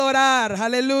adorar.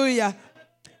 Aleluya.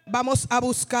 Vamos a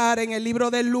buscar en el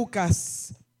libro de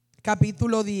Lucas,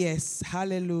 capítulo 10.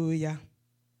 Aleluya.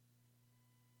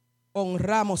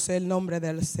 Honramos el nombre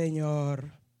del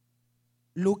Señor.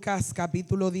 Lucas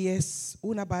capítulo 10,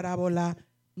 una parábola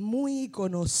muy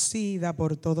conocida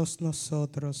por todos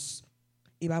nosotros.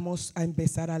 Y vamos a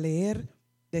empezar a leer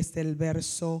desde el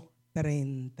verso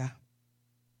 30.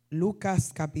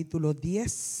 Lucas capítulo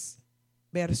 10,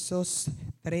 versos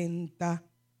 30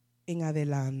 en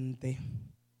adelante.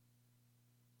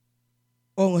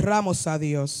 Honramos a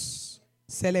Dios.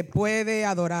 Se le puede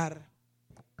adorar.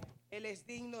 Él es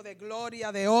digno de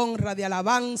gloria, de honra, de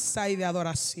alabanza y de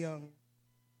adoración.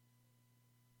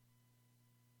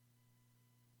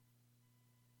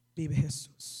 Vive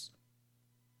Jesús.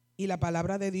 Y la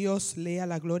palabra de Dios lea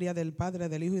la gloria del Padre,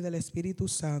 del Hijo y del Espíritu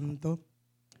Santo.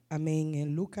 Amén.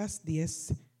 En Lucas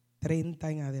 10,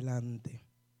 30 en adelante.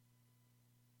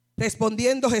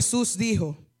 Respondiendo Jesús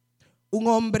dijo: un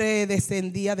hombre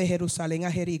descendía de Jerusalén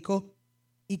a Jericó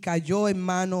y cayó en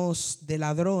manos de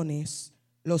ladrones,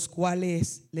 los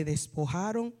cuales le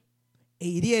despojaron e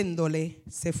hiriéndole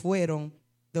se fueron,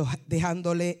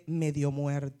 dejándole medio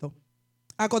muerto.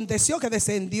 Aconteció que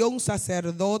descendió un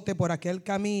sacerdote por aquel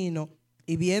camino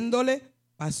y viéndole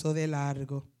pasó de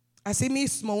largo.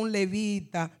 Asimismo un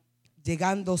levita,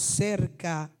 llegando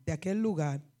cerca de aquel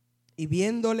lugar y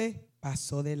viéndole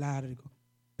pasó de largo.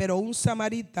 Pero un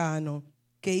samaritano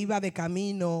que iba de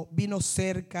camino vino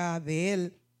cerca de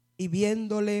él y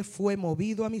viéndole fue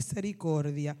movido a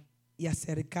misericordia y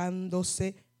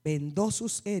acercándose vendó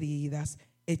sus heridas,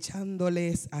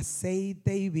 echándoles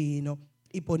aceite y vino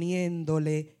y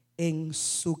poniéndole en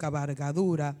su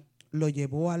cabalgadura, lo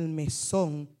llevó al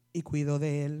mesón y cuidó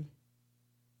de él.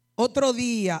 Otro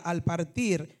día al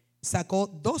partir sacó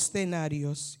 2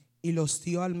 denarios y los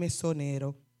dio al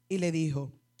mesonero y le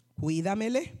dijo: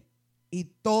 cuídamele y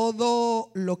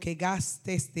todo lo que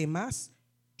gastes de más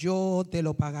yo te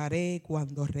lo pagaré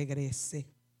cuando regrese.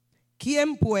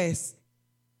 ¿Quién pues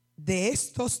de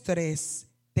estos 3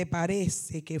 te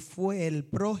parece que fue el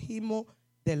prójimo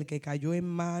del que cayó en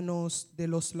manos de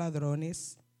los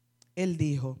ladrones? Él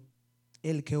dijo: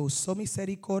 el que usó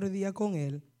misericordia con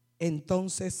él.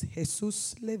 Entonces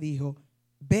Jesús le dijo: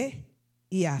 ve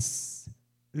y haz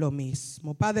lo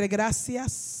mismo. Padre,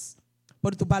 gracias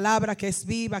por tu palabra que es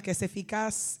viva, que es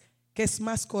eficaz, que es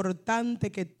más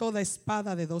cortante que toda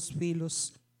espada de 2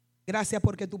 filos. Gracias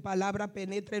porque tu palabra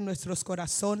penetra en nuestros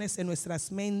corazones, en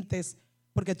nuestras mentes,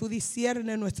 porque tú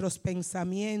disciernes nuestros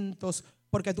pensamientos,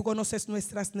 porque tú conoces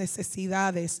nuestras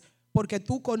necesidades, porque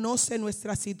tú conoces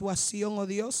nuestra situación, oh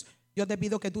Dios. Yo te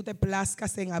pido que tú te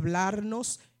plazcas en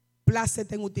hablarnos,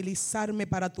 plácete en utilizarme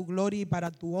para tu gloria y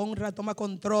para tu honra. Toma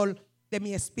control de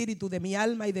mi espíritu, de mi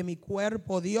alma y de mi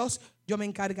cuerpo, Dios. Yo me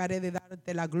encargaré de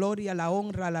darte la gloria, la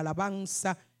honra, la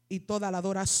alabanza y toda la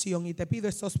adoración. Y te pido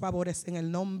estos favores en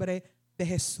el nombre de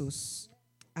Jesús.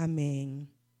 Amén.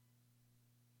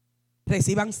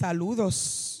 Reciban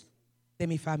saludos de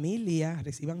mi familia,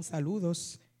 reciban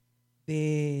saludos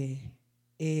de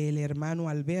el hermano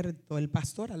Alberto, el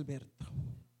pastor Alberto.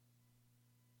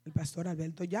 El pastor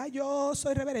Alberto, ya yo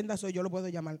soy reverenda, yo lo puedo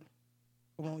llamar.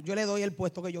 Como yo le doy el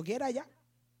puesto que yo quiera ya.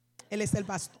 Él es el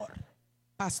pastor,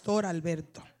 Pastor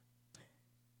Alberto.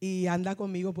 Y anda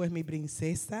conmigo pues mi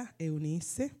princesa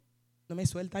Eunice. No me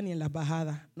suelta ni en las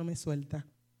bajadas, no me suelta.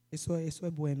 Eso es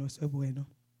bueno, eso es bueno.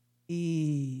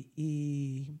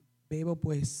 Y Bebo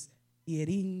pues, y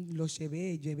Erin los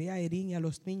llevé a Erin y a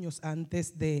los niños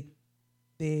antes de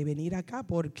venir acá,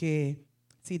 porque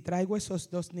si traigo esos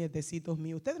 2 nietecitos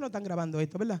míos, ustedes no están grabando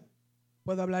esto, ¿verdad?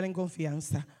 Puedo hablar en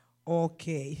confianza. Ok.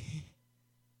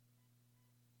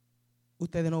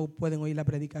 Ustedes no pueden oír la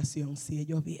predicación si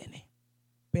ellos vienen.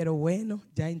 Pero bueno,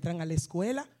 ya entran a la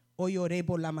escuela. Hoy oré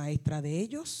por la maestra de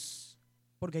ellos,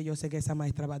 porque yo sé que esa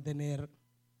maestra va a tener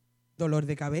dolor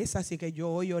de cabeza. Así que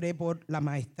yo hoy oré por la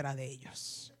maestra de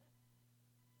ellos.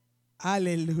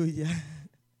 Aleluya.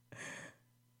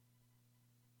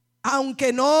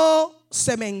 Aunque no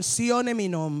se mencione mi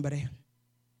nombre.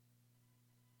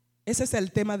 Ese es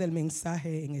el tema del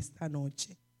mensaje en esta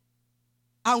noche.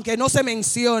 Aunque no se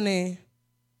mencione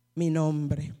mi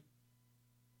nombre.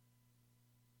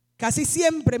 Casi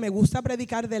siempre me gusta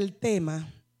predicar del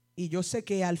tema, y yo sé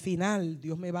que al final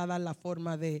Dios me va a dar la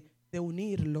forma de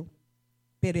unirlo,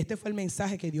 pero este fue el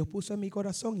mensaje que Dios puso en mi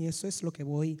corazón y eso es lo que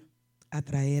voy a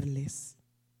traerles.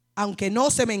 Aunque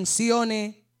no se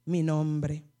mencione mi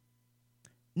nombre.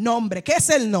 Nombre, ¿qué es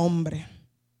el nombre?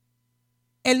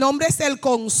 El nombre es el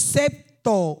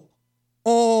concepto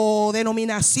o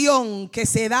denominación que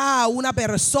se da a una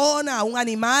persona, a un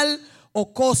animal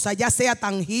o cosa, ya sea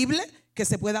tangible, que que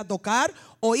se pueda tocar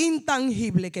o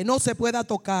intangible que no se pueda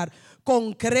tocar,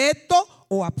 concreto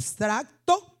o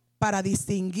abstracto para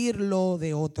distinguirlo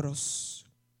de otros.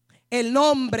 El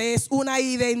nombre es una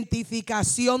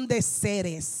identificación de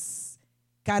seres,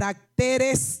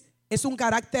 caracteres, es un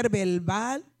carácter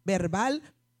verbal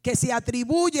que se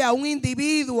atribuye a un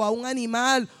individuo, a un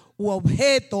animal u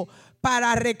objeto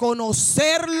para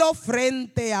reconocerlo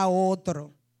frente a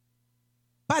otro.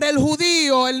 Para el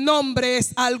judío el nombre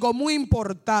es algo muy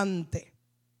importante.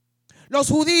 Los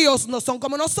judíos no son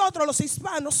como nosotros los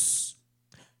hispanos.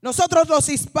 Nosotros los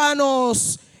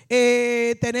hispanos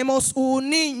tenemos un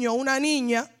niño, una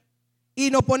niña y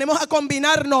nos ponemos a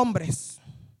combinar nombres.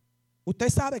 Usted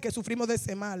sabe que sufrimos de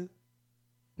ese mal.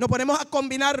 Nos ponemos a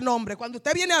combinar nombres. Cuando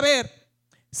usted viene a ver,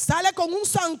 sale con un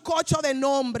sancocho de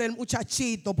nombre el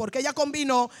muchachito, porque ella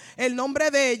combinó el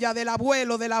nombre de ella, del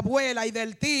abuelo, de la abuela y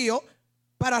del tío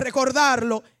para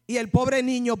recordarlo, y el pobre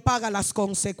niño paga las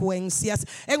consecuencias.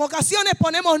 En ocasiones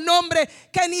ponemos nombres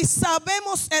que ni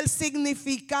sabemos el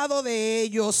significado de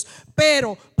ellos,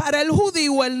 pero para el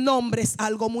judío el nombre es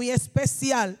algo muy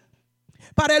especial.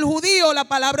 Para el judío la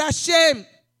palabra Shem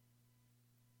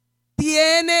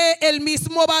tiene el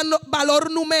mismo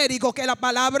valor numérico que la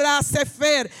palabra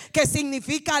Sefer, que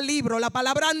significa libro. La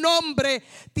palabra nombre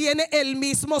tiene el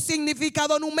mismo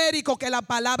significado numérico que la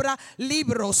palabra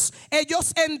libros.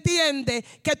 Ellos entienden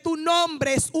que tu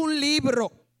nombre es un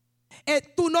libro.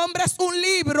 Tu nombre es un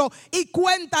libro y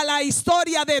cuenta la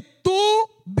historia de tu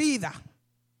vida.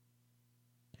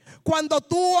 Cuando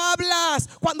tú hablas,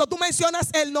 cuando tú mencionas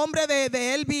el nombre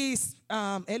de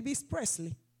Elvis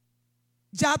Presley,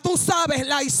 ya tú sabes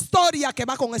la historia que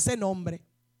va con ese nombre.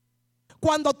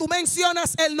 Cuando tú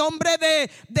mencionas el nombre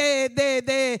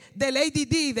de Lady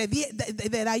Di, de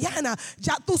Diana,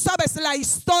 ya tú sabes la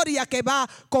historia que va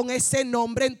con ese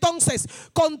nombre. Entonces,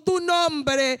 con tu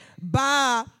nombre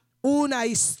va una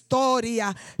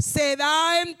historia. Se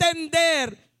da a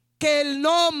entender que el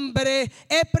nombre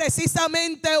es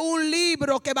precisamente un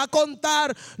libro que va a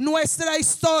contar nuestra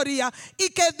historia,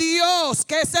 y que Dios,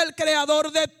 que es el creador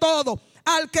de todo,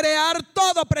 al crear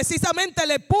todo precisamente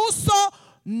le puso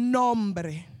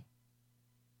nombre.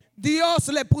 Dios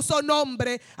le puso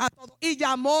nombre a todo, y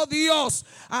llamó Dios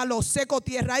a lo seco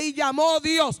tierra, y llamó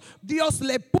Dios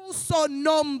le puso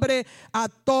nombre a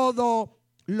todo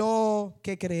lo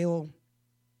que creó.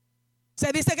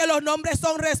 Se dice que los nombres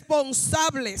son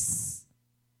responsables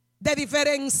de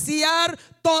diferenciar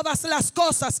todas las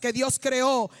cosas que Dios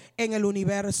creó en el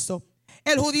universo.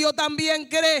 El judío también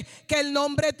cree que el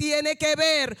nombre tiene que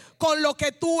ver con lo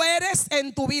que tú eres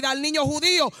en tu vida. Al niño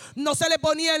judío no se le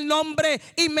ponía el nombre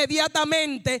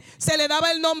inmediatamente, se le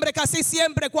daba el nombre casi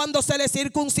siempre cuando se le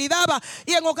circuncidaba,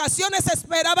 y en ocasiones se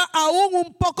esperaba aún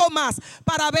un poco más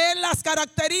para ver las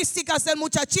características del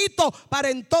muchachito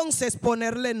para entonces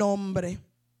ponerle nombre.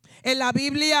 En la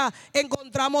Biblia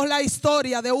encontramos la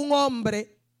historia de un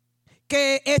hombre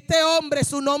que este hombre,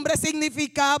 su nombre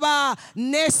significaba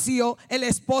necio, el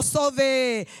esposo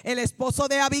de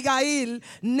Abigail,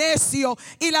 necio.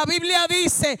 Y la Biblia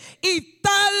dice, y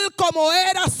tal como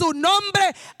era su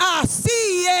nombre,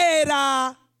 así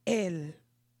era él.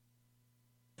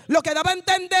 Lo que daba a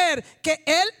entender que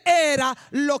él era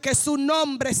lo que su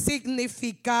nombre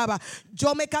significaba.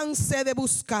 Yo me cansé de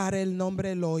buscar el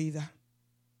nombre Loida.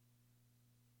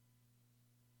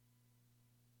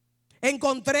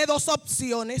 Encontré dos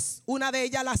opciones, una de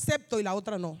ellas la acepto y la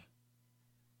otra no.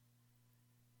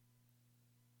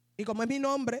 Y como es mi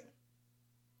nombre,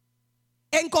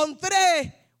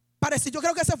 yo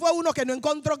creo que ese fue uno que no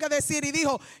encontró qué decir y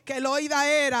dijo que Loida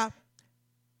era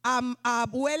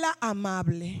abuela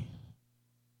amable.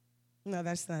 No,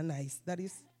 that's not nice.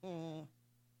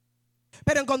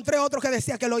 Pero encontré otro que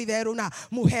decía que Loida era una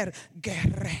mujer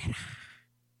guerrera.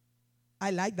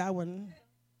 I like that one.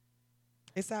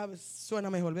 Esa suena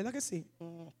mejor, ¿verdad que sí?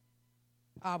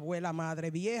 Abuela,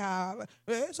 madre, vieja.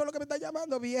 Eso es lo que me está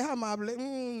llamando, vieja amable.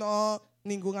 No,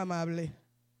 ningún amable.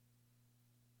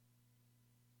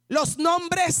 Los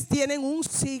nombres tienen un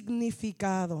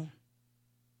significado.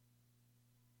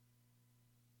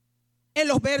 En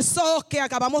los versos que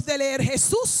acabamos de leer,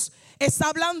 Jesús está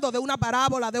hablando de una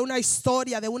parábola, de una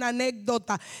historia, de una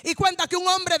anécdota, y cuenta que un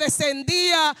hombre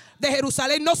descendía de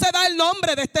Jerusalén. No se da el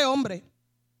nombre de este hombre.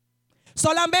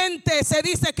 Solamente se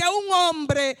dice que un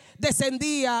hombre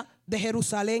descendía de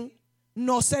Jerusalén.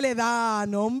 No se le da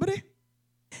nombre,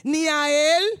 ni a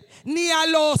él, ni a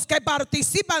los que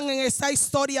participan en esa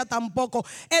historia tampoco.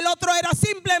 El otro era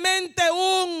simplemente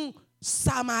un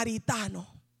samaritano.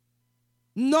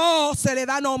 No se le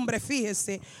da nombre,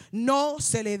 fíjese, no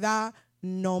se le da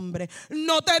nombre.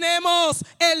 No tenemos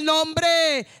el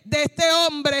nombre de este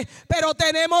hombre, pero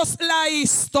tenemos la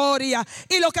historia.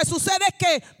 Y lo que sucede es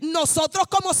que nosotros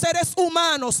como seres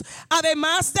humanos,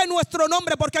 además de nuestro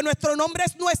nombre, porque nuestro nombre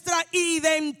es nuestra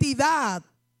identidad,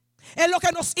 es lo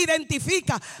que nos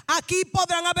identifica. Aquí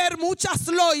podrán haber muchas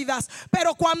Loidas,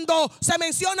 pero cuando se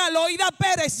menciona Loida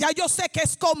Pérez, ya yo sé que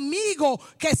es conmigo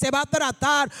que se va a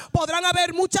tratar. Podrán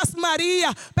haber muchas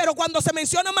María, pero cuando se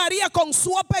menciona María con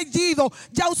su apellido,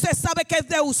 ya usted sabe que es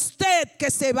de usted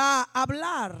que se va a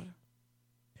hablar,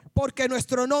 porque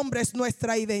nuestro nombre es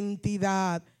nuestra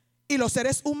identidad. Y los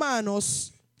seres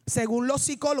humanos, según los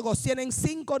psicólogos, tienen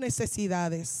 5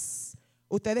 necesidades.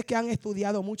 Ustedes que han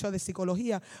estudiado mucho de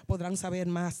psicología podrán saber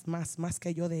más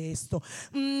que yo de esto.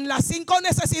 Las 5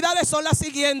 necesidades son las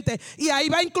siguientes, y ahí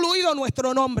va incluido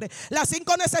nuestro nombre. Las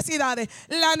 5 necesidades: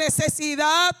 la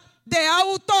necesidad de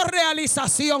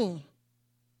autorrealización.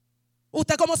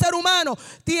 Usted como ser humano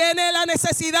tiene la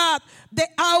necesidad de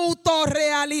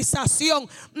autorrealización.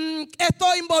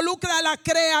 Esto involucra la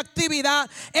creatividad,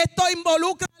 esto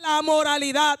involucra la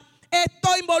moralidad,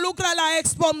 esto involucra la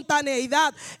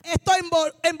espontaneidad, esto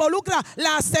involucra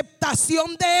la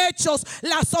aceptación de hechos,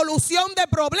 la solución de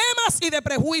problemas y de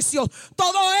prejuicios.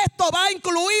 Todo esto va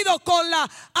incluido con la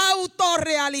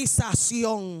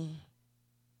autorrealización.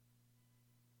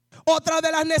 Otra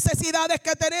de las necesidades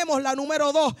que tenemos, la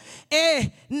número 2,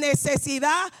 es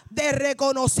necesidad de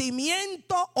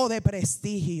reconocimiento o de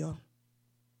prestigio.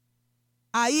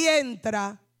 Ahí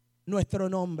entra nuestro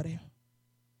nombre.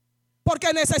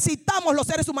 Porque necesitamos los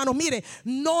seres humanos. Mire,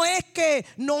 no es que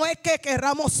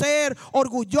querramos ser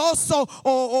orgullosos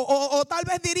o tal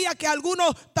vez diría que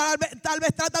algunos tal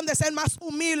vez tratan de ser más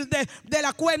humildes de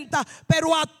la cuenta,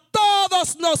 pero a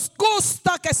todos nos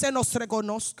gusta que se nos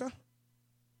reconozca.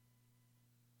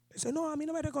 Dice, no, a mí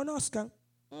no me reconozcan.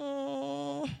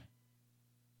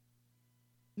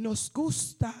 Nos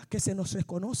gusta que se nos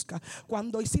reconozca.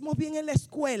 Cuando hicimos bien en la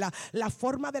escuela, la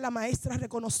forma de la maestra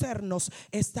reconocernos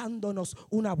es dándonos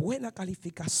una buena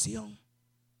calificación.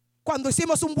 Cuando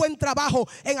hicimos un buen trabajo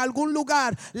en algún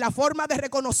lugar, la forma de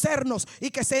reconocernos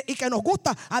y que nos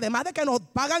gusta, además de que nos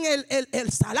pagan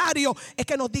el salario, es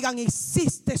que nos digan,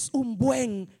 hiciste un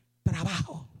buen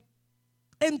trabajo.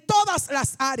 En todas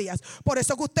las áreas. Por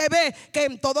eso que usted ve que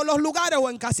en todos los lugares o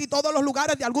en casi todos los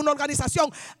lugares de alguna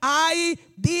organización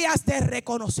hay días de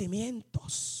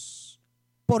reconocimientos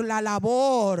por la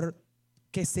labor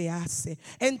que se hace.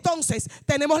 Entonces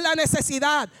tenemos la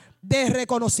necesidad de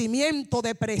reconocimiento,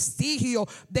 de prestigio,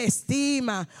 de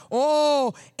estima.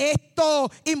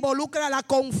 Esto involucra la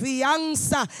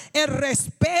confianza, el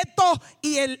respeto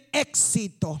y el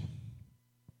éxito.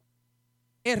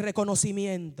 El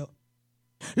reconocimiento.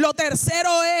 Lo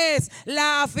tercero es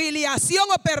la afiliación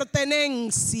o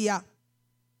pertenencia.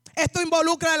 Esto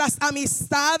involucra las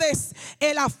amistades,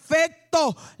 el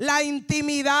afecto, la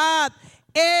intimidad.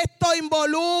 Esto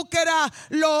involucra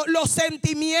los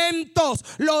sentimientos,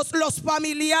 los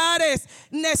familiares.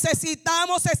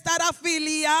 Necesitamos estar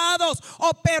afiliados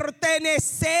o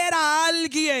pertenecer a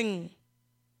alguien.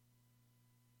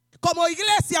 Como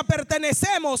iglesia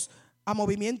pertenecemos a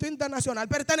Movimiento Internacional,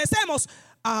 pertenecemos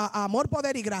a Amor,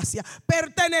 Poder y Gracia,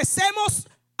 pertenecemos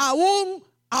a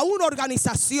una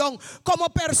organización. Como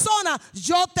persona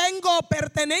yo tengo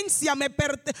pertenencia, me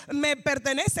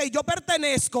pertenece y yo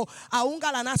pertenezco a un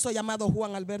galanazo llamado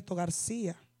Juan Alberto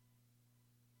García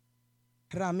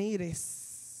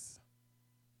Ramírez.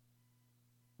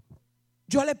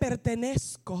 Yo le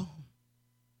pertenezco.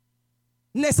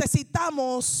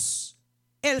 Necesitamos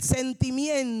el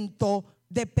sentimiento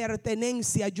de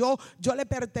pertenencia. Yo le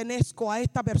pertenezco a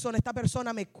esta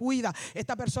persona me cuida,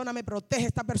 esta persona me protege,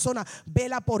 esta persona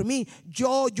vela por mí.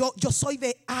 Yo soy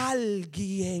de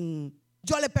alguien.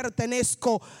 Yo le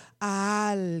pertenezco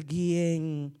a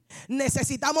alguien.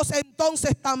 Necesitamos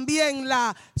entonces también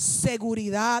la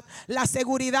seguridad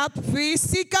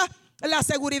física, la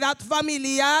seguridad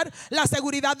familiar, la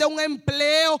seguridad de un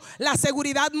empleo, la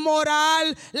seguridad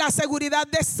moral, la seguridad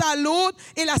de salud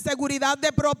y la seguridad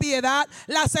de propiedad.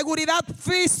 La seguridad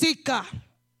física,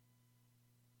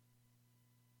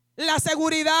 la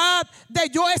seguridad de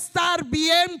yo estar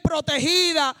bien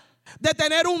protegida, de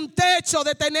tener un techo,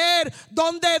 de tener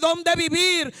donde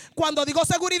vivir. Cuando digo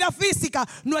seguridad física,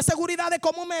 no es seguridad de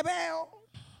cómo me veo,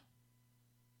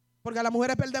 porque las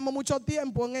mujeres perdemos mucho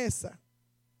tiempo en esa.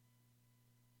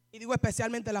 Y digo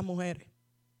especialmente las mujeres.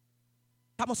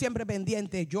 Estamos siempre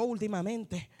pendientes. Yo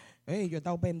últimamente, yo he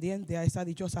estado pendiente a esas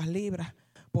dichosas libras,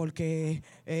 porque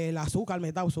el azúcar me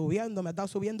está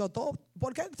subiendo todo.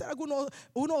 ¿Por qué será que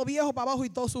uno viejo para abajo y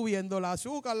todo subiendo? El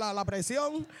azúcar, la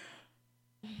presión.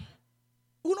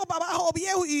 uno para abajo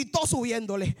viejo y todo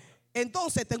subiéndole.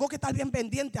 Entonces tengo que estar bien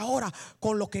pendiente ahora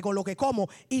con lo que como.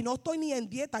 Y no estoy ni en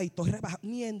dieta y estoy rebajando,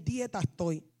 ni en dieta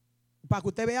estoy. Para que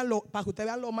ustedes vean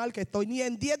lo mal que estoy. Ni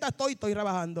en dieta estoy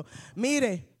rebajando.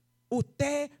 Mire,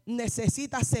 usted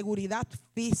necesita seguridad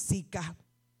física,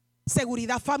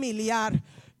 seguridad familiar.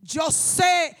 Yo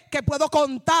sé que puedo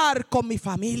contar con mi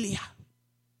familia.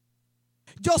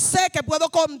 Yo sé que puedo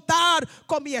contar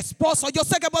con mi esposo. Yo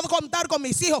sé que puedo contar con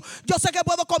mis hijos. Yo sé que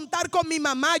puedo contar con mi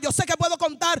mamá. Yo sé que puedo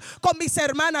contar con mis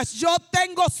hermanas. Yo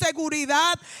tengo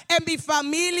seguridad en mi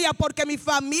familia porque mi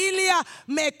familia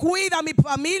me cuida. Mi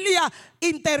familia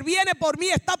interviene por mí,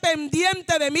 está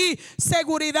pendiente de mí.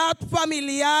 Seguridad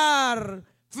familiar,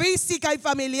 física y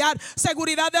familiar,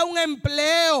 seguridad de un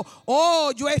empleo.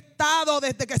 Oh, yo he estado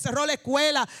desde que cerró la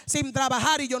escuela sin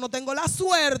trabajar y yo no tengo la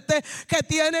suerte que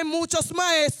tienen muchos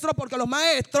maestros, porque los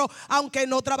maestros, aunque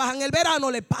no trabajan el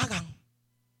verano, le pagan,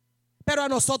 pero a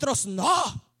nosotros no.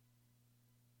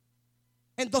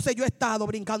 Entonces yo he estado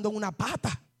brincando en una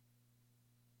pata.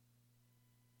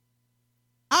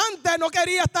 Antes no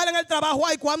quería estar en el trabajo.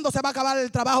 Ay, ¿cuándo se va a acabar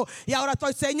el trabajo? Y ahora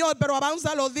estoy, Señor, pero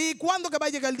avanza los días. ¿Cuándo que va a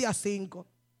llegar el día 5?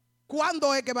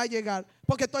 ¿Cuándo es que va a llegar?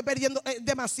 Porque estoy perdiendo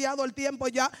demasiado el tiempo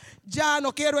ya. Ya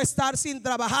no quiero estar sin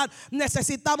trabajar.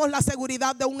 Necesitamos la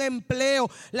seguridad de un empleo,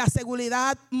 la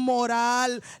seguridad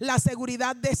moral, la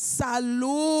seguridad de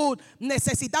salud.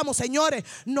 Necesitamos, señores,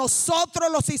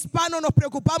 nosotros los hispanos nos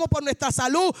preocupamos por nuestra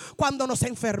salud cuando nos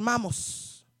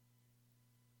enfermamos.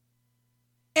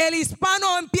 El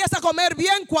hispano empieza a comer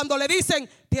bien cuando le dicen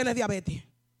tienes diabetes.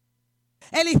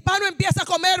 El hispano empieza a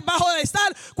comer bajo de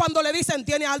sal cuando le dicen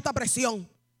tiene alta presión.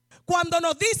 Cuando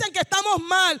nos dicen que estamos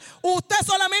mal, usted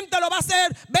solamente lo va a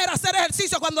hacer ver hacer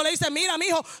ejercicio cuando le dicen mira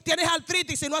mijo, tienes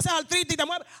artritis. Si no haces artritis te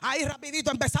mueves. Ahí rapidito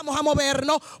empezamos a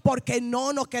movernos porque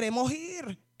no nos queremos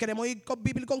ir. Queremos ir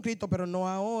vivir con Cristo, pero no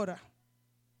ahora.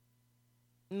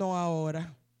 No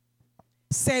ahora.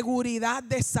 Seguridad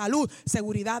de salud,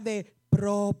 seguridad de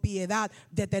propiedad,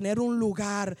 de tener un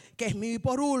lugar que es mío. Y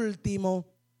por último,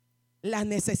 las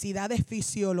necesidades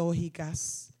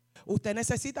fisiológicas. Usted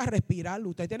necesita respirar,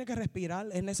 usted tiene que respirar,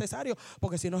 es necesario,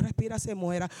 porque si no respira se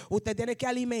muera. Usted tiene que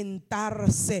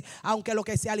alimentarse, aunque lo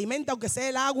que se alimenta, aunque sea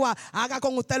el agua, haga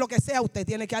con usted lo que sea, usted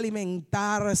tiene que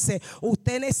alimentarse.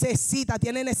 Usted necesita,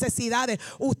 tiene necesidades,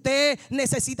 usted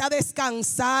necesita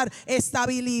descansar,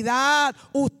 estabilidad,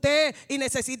 usted y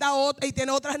necesita y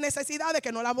tiene otras necesidades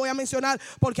que no las voy a mencionar,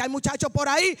 porque hay muchachos por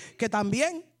ahí que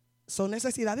también son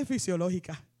necesidades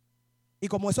fisiológicas. Y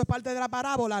como eso es parte de la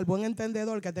parábola, al buen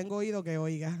entendedor que tengo oído que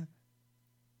oiga.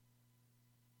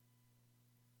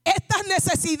 Estas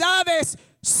necesidades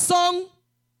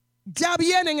ya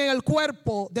vienen en el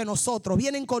cuerpo de nosotros,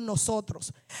 vienen con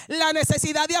nosotros. La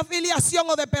necesidad de afiliación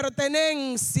o de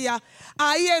pertenencia,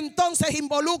 ahí entonces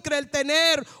involucra el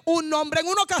tener un nombre. En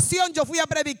una ocasión yo fui a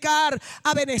predicar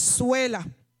a Venezuela.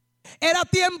 Era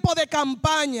tiempo de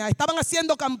campaña, estaban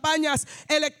haciendo campañas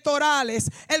electorales.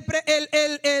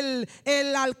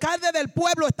 El alcalde del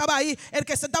pueblo estaba ahí, el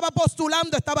que se estaba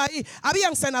postulando estaba ahí.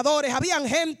 Habían senadores, habían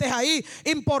gente ahí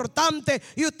importante.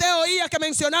 Y usted oía que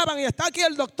mencionaban, y está aquí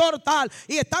el doctor tal,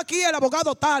 y está aquí el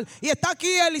abogado tal, y está aquí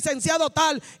el licenciado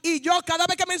tal. Y yo cada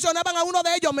vez que mencionaban a uno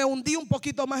de ellos me hundí un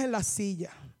poquito más en la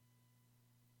silla.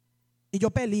 Y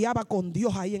yo peleaba con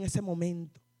Dios ahí en ese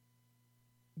momento.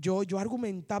 Yo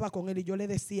argumentaba con él y yo le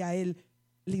decía a él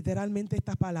literalmente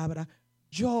estas palabras: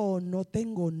 yo no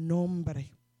tengo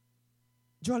nombre.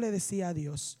 Yo le decía a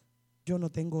Dios, yo no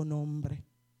tengo nombre.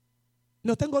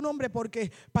 No tengo nombre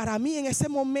porque para mí en ese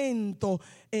momento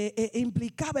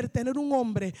implicaba el tener un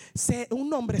nombre,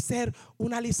 ser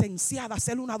una licenciada,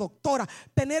 ser una doctora,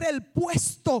 tener el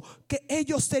puesto que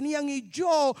ellos tenían, y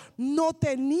yo no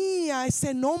tenía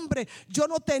ese nombre, yo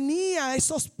no tenía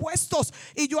esos puestos.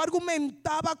 Y yo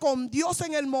argumentaba con Dios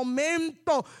en el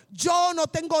momento: yo no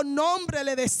tengo nombre,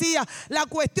 le decía. La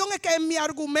cuestión es que en mi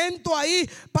argumento ahí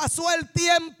pasó el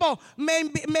tiempo,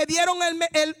 me dieron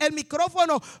el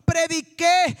micrófono, prediqué.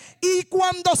 Y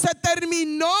cuando se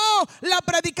terminó la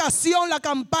predicación, la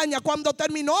campaña, cuando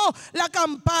terminó la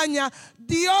campaña,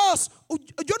 Dios,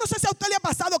 yo no sé si a usted le ha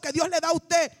pasado que Dios le da a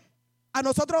usted,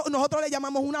 nosotros le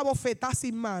llamamos una bofetada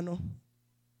sin mano.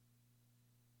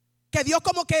 que Dios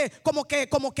como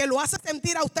que lo hace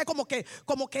sentir a usted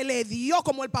como que le dio,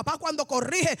 como el papá cuando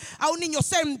corrige a un niño.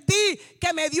 Sentí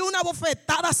que me dio una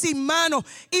bofetada sin mano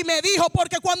y me dijo,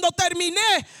 porque cuando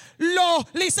terminé, los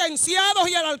licenciados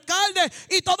y el alcalde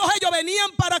y todos ellos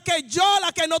venían para que yo,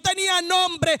 la que no tenía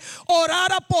nombre,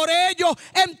 orara por ellos.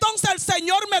 Entonces el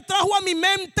Señor me trajo a mi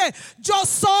mente: yo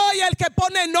soy el que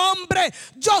pone nombre,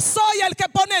 yo soy el que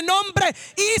pone nombre.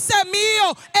 Hice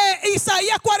mío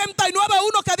Isaías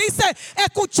 49:1, que dice: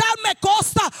 escuchadme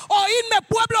costa, oídme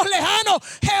pueblos lejanos.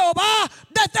 Jehová,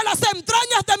 desde las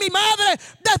entrañas de mi madre,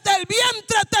 desde el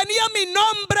vientre tenía mi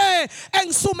nombre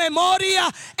en su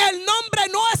memoria. El nombre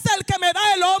no es el que me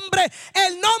da el hombre,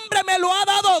 el nombre me lo ha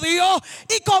dado Dios.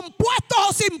 Y con puestos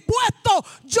o sin puestos,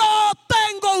 yo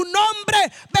tengo un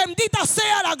nombre. Bendita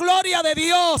sea la gloria de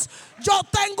Dios. Yo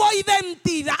tengo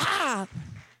identidad.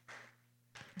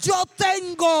 Yo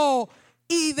tengo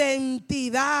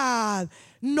identidad.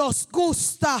 Nos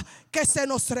gusta que se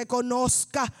nos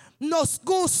reconozca. Nos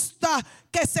gusta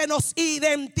que se nos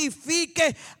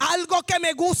identifique. Algo que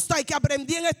me gusta y que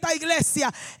aprendí en esta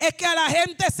iglesia es que a la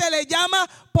gente se le llama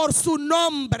por su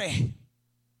nombre.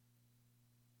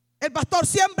 El pastor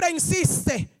siempre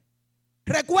insiste.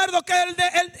 Recuerdo que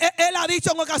él ha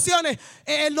dicho en ocasiones: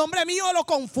 el nombre mío lo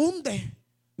confunde,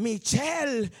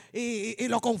 Michelle, y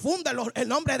lo confunde el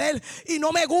nombre de él, y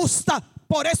no me gusta.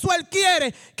 Por eso él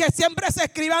quiere que siempre se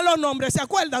escriban los nombres. ¿Se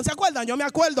acuerdan? ¿Se acuerdan? Yo me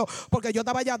acuerdo, porque yo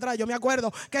estaba allá atrás. Yo me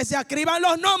acuerdo que se escriban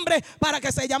los nombres para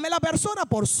que se llame la persona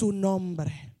por su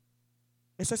nombre.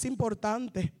 Eso es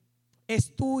importante.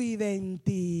 Es tu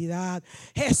identidad.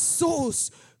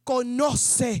 Jesús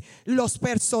conoce los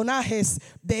personajes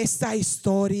de esta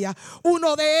historia.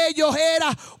 Uno de ellos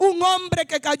era un hombre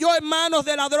que cayó en manos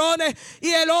de ladrones,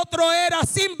 y el otro era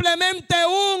simplemente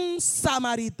un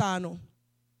samaritano.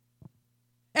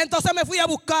 Entonces me fui a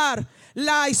buscar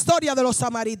la historia de los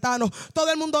samaritanos. Todo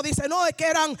el mundo dice: no, es que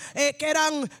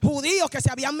eran judíos que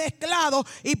se habían mezclado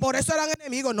y por eso eran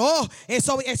enemigos. No,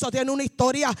 eso tiene una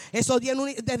historia. Eso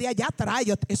tiene desde allá atrás.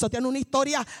 Eso tiene una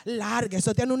historia larga.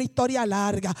 Eso tiene una historia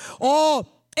larga.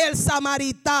 El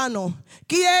samaritano.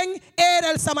 ¿Quién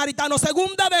era el samaritano?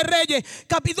 Segunda de Reyes,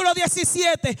 capítulo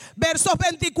 17, versos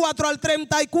 24 al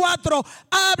 34,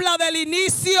 habla del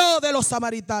inicio de los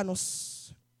samaritanos.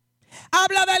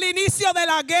 Habla del inicio de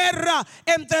la guerra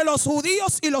entre los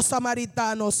judíos y los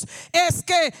samaritanos. Es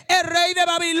que el rey de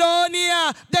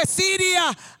Babilonia, de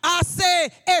Siria,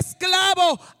 hace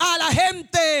esclavo a la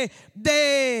gente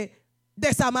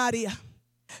de Samaria.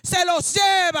 Se los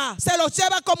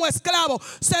lleva como esclavos,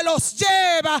 se los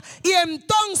lleva, y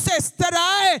entonces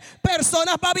trae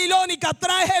personas babilónicas,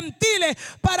 trae gentiles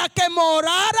para que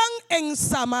moraran en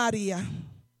Samaria.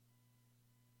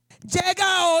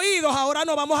 Llega a oídos, ahora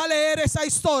no vamos a leer esa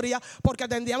historia porque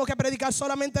tendríamos que predicar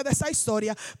solamente de esa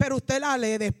historia, pero usted la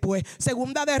lee después.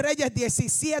 Segunda de Reyes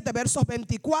 17, versos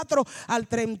 24 al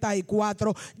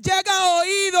 34. Llega a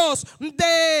oídos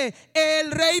de el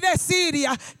rey de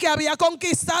Siria, que había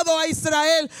conquistado a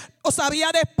Israel, los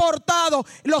había deportado,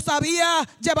 los había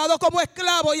llevado como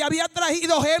esclavos y había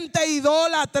traído gente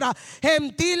idólatra,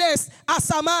 gentiles, a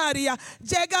Samaria.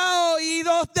 Llega a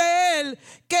oídos de él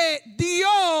que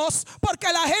Dios,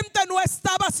 porque la gente no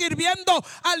estaba sirviendo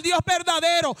al Dios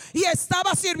verdadero y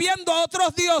estaba sirviendo a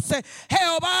otros dioses,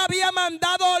 Jehová había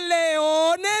mandado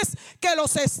leones que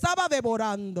los estaba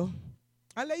devorando.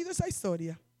 ¿Han leído esa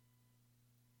historia?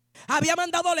 Había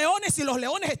mandado leones y los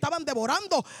leones estaban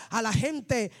devorando a la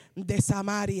gente de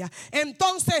Samaria.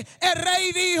 Entonces el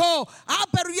rey dijo: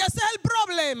 pero y ese es el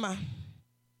problema.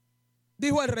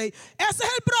 Dijo el rey: ese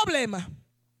es el problema.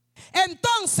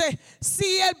 Entonces,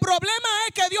 si el problema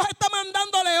es que Dios está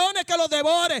mandando leones que los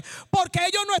devoren, porque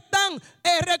ellos no están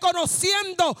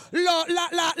reconociendo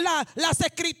las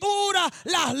escrituras,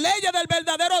 las leyes del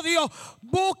verdadero Dios,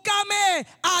 búscame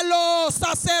a los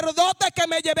sacerdotes que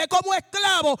me llevé como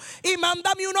esclavo y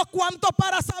mándame unos cuantos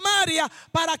para Samaria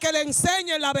para que le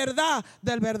enseñen la verdad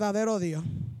del verdadero Dios.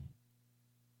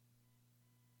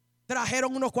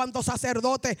 Trajeron unos cuantos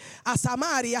sacerdotes a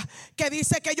Samaria, que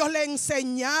dice que ellos le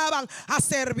enseñaban a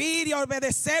servir y a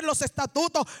obedecer los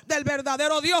estatutos del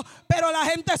verdadero Dios, pero la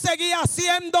gente seguía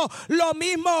haciendo lo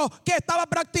mismo que estaba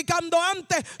practicando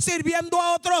antes, sirviendo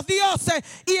a otros dioses.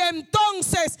 Y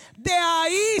entonces de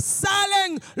ahí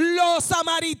salen los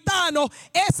samaritanos.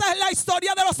 Esa es la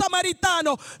historia de los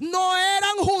samaritanos. No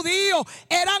eran judíos,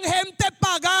 eran gente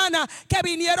pagana que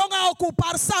vinieron a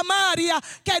ocupar Samaria,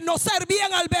 que no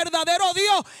servían al verdadero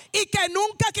Dios y que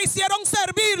nunca quisieron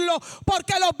servirlo,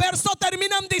 porque los versos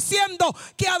terminan diciendo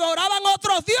que adoraban a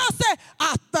otros dioses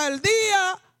hasta el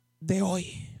día de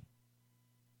hoy.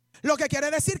 Lo que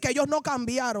quiere decir que ellos no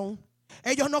cambiaron.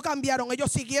 Ellos no cambiaron,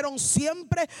 ellos siguieron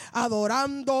siempre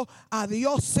adorando a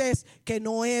dioses que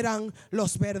no eran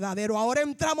los verdaderos. Ahora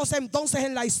entramos entonces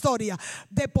en la historia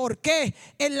de por qué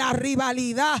en la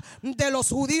rivalidad de los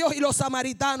judíos y los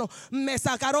samaritanos. Me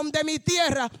sacaron de mi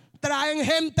tierra. Traen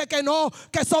gente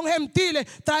que son gentiles,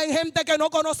 traen gente que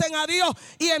no conocen a Dios,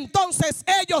 y entonces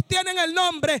ellos tienen el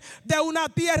nombre de una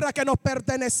tierra que nos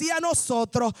pertenecía a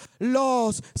nosotros,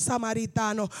 los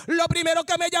samaritanos. Lo primero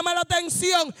que me llama la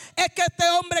atención es que este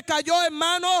hombre cayó en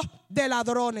manos de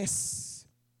ladrones.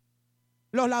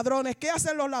 Los ladrones, ¿qué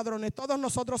hacen los ladrones? Todos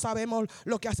nosotros sabemos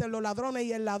lo que hacen los ladrones.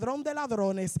 Y el ladrón de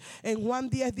ladrones, en Juan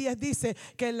 10:10 dice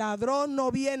que el ladrón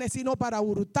no viene sino para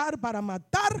hurtar, para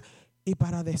matar y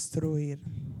para destruir.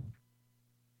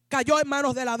 Cayó en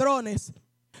manos de ladrones,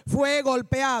 fue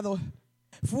golpeado,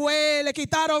 le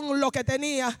quitaron lo que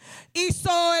tenía.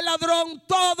 Hizo el ladrón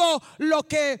todo lo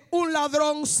que un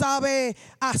ladrón sabe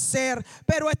hacer.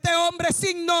 Pero este hombre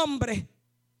sin nombre,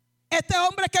 este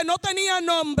hombre que no tenía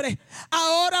nombre,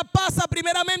 ahora pasa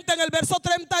primeramente en el verso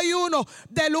 31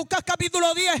 de Lucas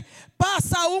capítulo 10,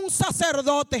 pasa un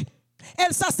sacerdote.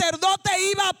 El sacerdote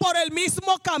iba por el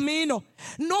mismo camino.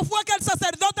 No fue que el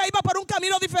sacerdote iba por un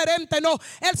camino diferente, no.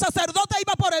 El sacerdote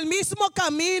iba por el mismo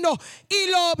camino y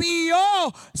lo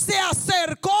vio, se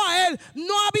acercó a él.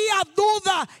 No había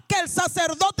duda que el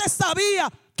sacerdote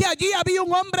sabía que allí había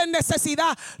un hombre en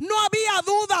necesidad. No había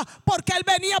duda porque él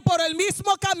venía por el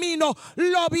mismo camino.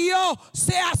 Lo vio,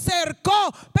 se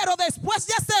acercó, pero después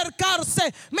de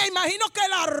acercarse, me imagino que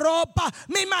la ropa,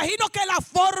 me imagino que la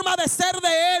forma de ser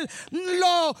de él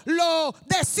lo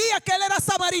decía que él era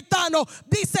samaritano.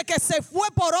 Dice que se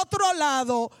fue por otro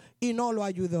lado y no lo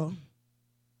ayudó.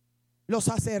 Los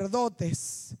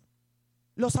sacerdotes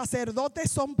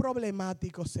son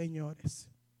problemáticos, señores.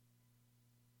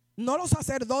 No los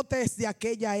sacerdotes de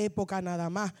aquella época nada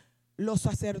más, los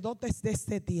sacerdotes de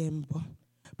este tiempo.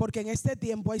 Porque en este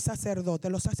tiempo hay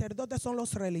sacerdotes. Los sacerdotes son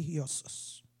los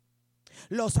religiosos.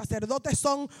 Los sacerdotes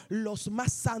son los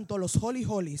más santos, los holy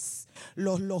holies.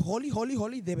 Los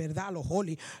holy de verdad,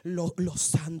 los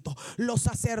santos. Los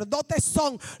sacerdotes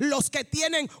son los que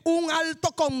tienen un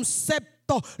alto concepto.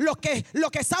 Los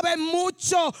que saben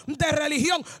mucho de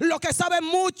religión, los que saben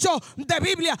mucho de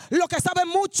Biblia, los que saben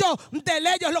mucho de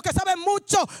leyes, los que saben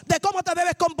mucho de cómo te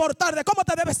debes comportar, de cómo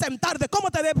te debes sentar, de cómo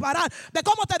te debes parar, de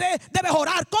cómo te debes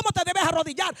orar, cómo te debes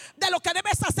arrodillar, de lo que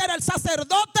debes hacer. El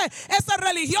sacerdote es el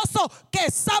religioso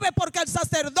que sabe, porque el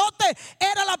sacerdote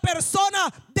era la persona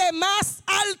de más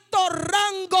alto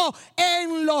rango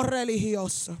en lo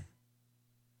religioso.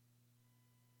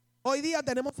 Hoy día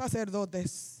tenemos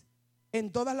sacerdotes. En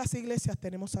todas las iglesias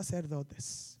tenemos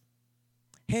sacerdotes,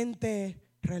 gente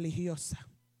religiosa,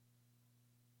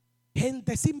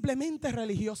 gente simplemente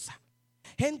religiosa,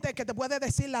 gente que te puede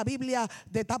decir la Biblia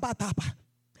de tapa a tapa,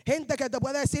 gente que te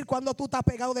puede decir cuando tú estás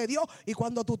pegado de Dios y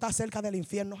cuando tú estás cerca del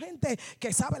infierno, gente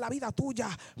que sabe la vida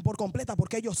tuya por completa,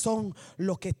 porque ellos son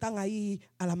los que están ahí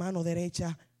a la mano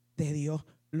derecha de Dios,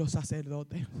 los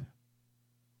sacerdotes.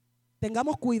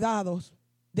 Tengamos cuidados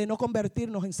de no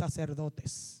convertirnos en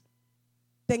sacerdotes.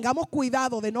 Tengamos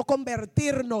cuidado de no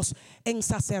convertirnos en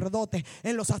sacerdotes,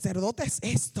 en los sacerdotes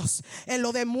estos, en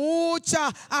lo de mucha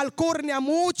alcurnia,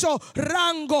 mucho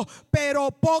rango, pero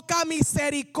poca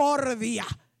misericordia.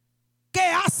 ¿Qué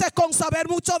haces con saber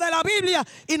mucho de la Biblia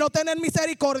y no tener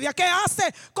misericordia? ¿Qué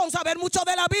haces con saber mucho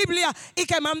de la Biblia y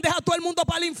que mandes a todo el mundo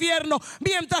para el infierno?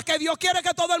 Mientras que Dios quiere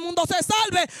que todo el mundo se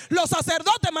salve, los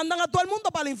sacerdotes mandan a todo el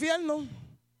mundo para el infierno.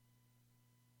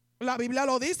 La Biblia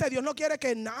lo dice, Dios no quiere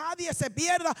que nadie se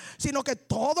pierda, sino que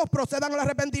todos procedan al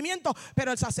arrepentimiento.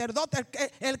 Pero el sacerdote,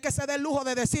 el que se dé el lujo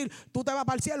de decir, tú te vas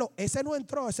para el cielo, ese no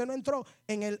entró.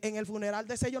 En el funeral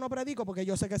de ese yo no predico, porque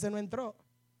yo sé que ese no entró.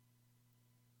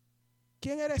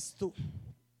 ¿Quién eres tú?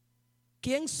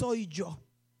 ¿Quién soy yo?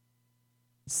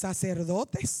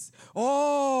 Sacerdotes.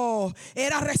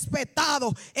 Era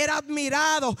respetado, era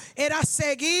admirado, era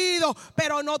seguido,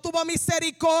 pero no tuvo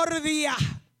misericordia.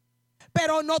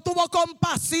 Pero no tuvo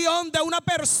compasión de una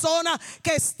persona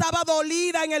que estaba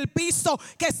dolida en el piso,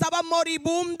 que estaba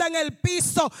moribunda en el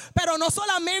piso. Pero no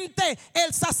solamente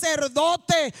el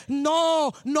sacerdote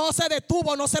no se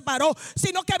detuvo, no se paró,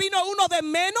 sino que vino uno de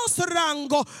menos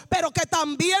rango, pero que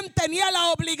también tenía la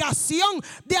obligación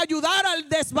de ayudar al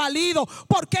desvalido,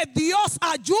 porque Dios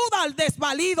ayuda al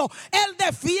desvalido. Él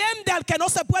defiende al que no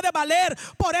se puede valer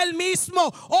por él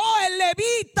mismo. El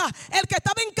levita, el que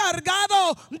estaba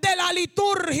encargado de la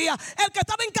liturgia, el que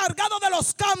estaba encargado de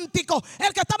los cánticos,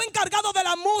 el que estaba encargado de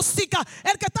la música,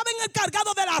 el que estaba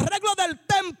encargado del arreglo del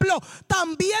templo,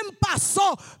 también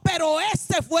pasó. Pero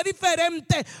este fue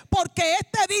diferente, porque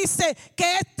este dice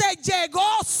que este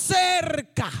llegó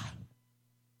cerca,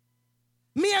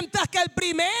 mientras que el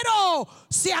primero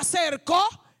se acercó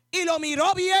y lo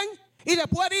miró bien y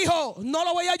después dijo: no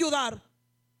lo voy a ayudar.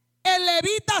 El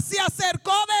levita se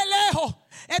acercó de lejos.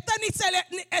 Este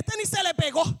ni se le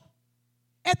pegó.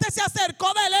 Este se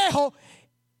acercó de lejos.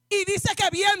 Y dice que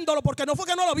viéndolo, porque no fue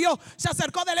que no lo vio, se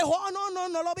acercó de lejos. Oh,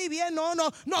 no lo vi bien, no,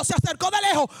 se acercó de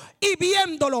lejos. Y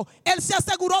viéndolo, él se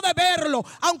aseguró de verlo.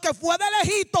 Aunque fue de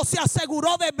lejito, se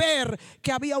aseguró de ver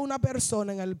que había una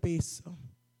persona en el piso.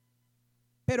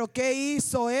 Pero ¿qué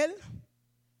hizo él?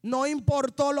 No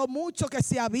importó lo mucho que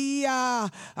se había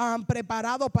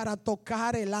preparado para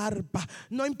tocar el arpa.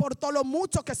 No importó lo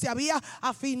mucho que se había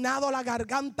afinado la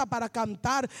garganta para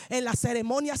cantar en las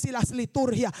ceremonias y las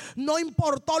liturgias. No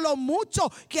importó lo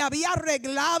mucho que había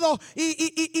arreglado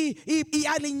y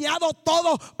alineado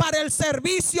todo para el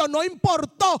servicio. No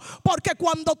importó, porque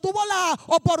cuando tuvo la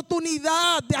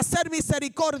oportunidad de hacer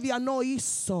misericordia, no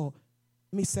hizo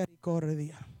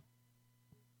misericordia.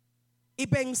 Y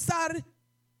pensar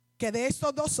que de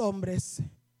estos dos hombres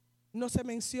no se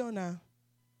menciona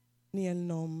ni el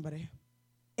nombre.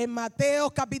 En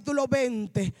Mateo capítulo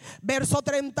 20, verso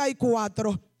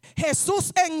 34,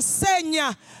 Jesús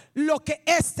enseña lo que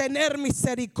es tener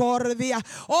misericordia.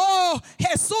 Oh,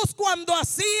 Jesús cuando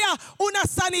hacía una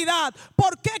sanidad,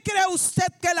 ¿por qué cree usted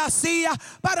que la hacía?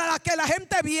 Para que la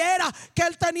gente viera que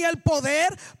él tenía el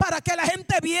poder, para que la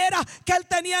gente viera que él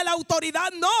tenía la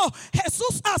autoridad. No,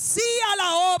 Jesús hacía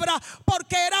la obra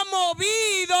porque era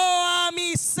movido a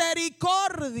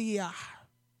misericordia.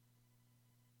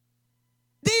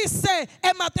 Dice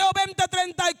en Mateo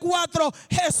 20:34,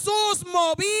 Jesús,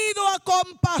 movido a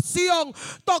compasión,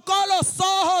 tocó los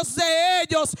ojos de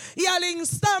ellos y al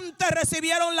instante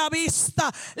recibieron la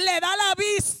vista. Le da la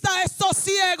vista a estos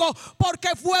ciegos porque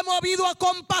fue movido a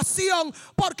compasión,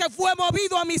 porque fue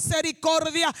movido a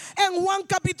misericordia. En Juan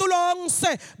capítulo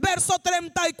 11, verso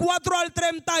 34 al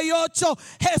 38,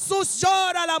 Jesús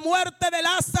llora la muerte de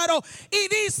Lázaro y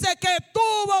dice que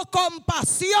tuvo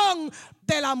compasión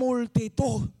de la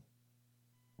multitud.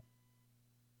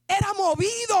 Era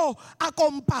movido a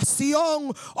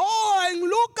compasión. Oh, en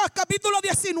Lucas capítulo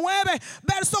 19,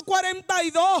 verso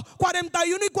 42,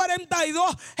 41 y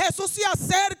 42, Jesús se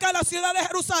acerca a la ciudad de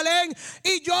Jerusalén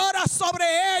y llora sobre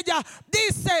ella.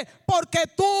 Dice, porque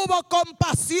tuvo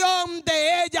compasión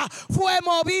de ella, fue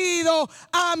movido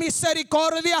a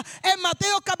misericordia. En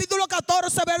Mateo capítulo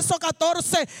 14, verso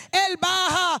 14, él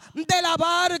baja de la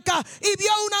barca y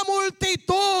vio una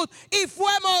multitud y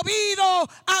fue movido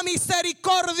a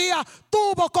misericordia.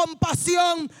 Tuvo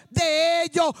compasión de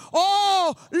ellos.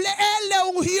 Oh, él le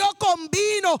ungió con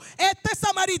vino. Este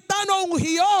samaritano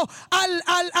ungió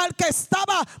al que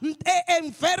estaba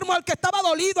enfermo, al que estaba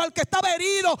dolido, al que estaba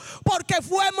herido, porque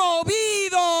fue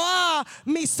movido a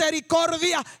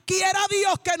misericordia. Quiera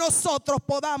Dios que nosotros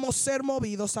podamos ser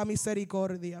movidos a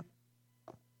misericordia.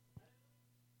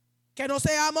 Que no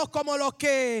seamos como los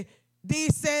que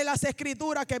dice las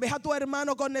escrituras, que ves a tu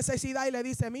hermano con necesidad y le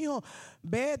dice: mijo,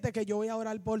 vete que yo voy a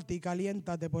orar por ti,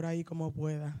 caliéntate por ahí como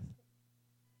pueda.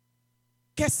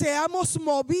 Que seamos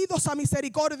movidos a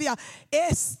misericordia.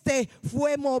 Este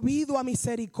fue movido a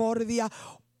misericordia.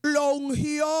 Lo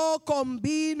ungió con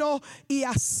vino y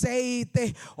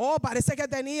aceite. Oh, parece que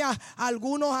tenía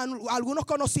algunos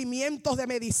conocimientos de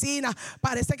medicina.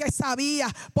 Parece que sabía,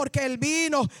 porque el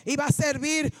vino iba a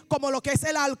servir como lo que es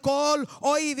el alcohol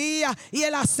hoy día, y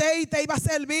el aceite iba a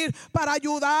servir para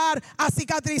ayudar a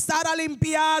cicatrizar, a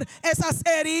limpiar esas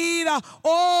heridas.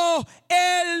 Oh,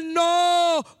 él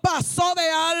no pasó de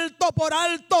alto por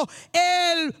alto.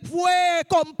 Él fue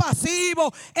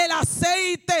compasivo. El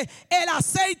aceite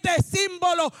es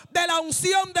símbolo de la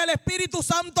unción del Espíritu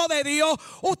Santo de Dios.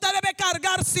 Usted debe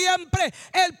cargar siempre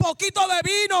el poquito de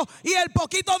vino y el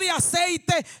poquito de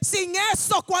aceite. Sin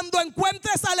eso, cuando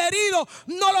encuentres al herido,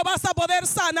 no lo vas a poder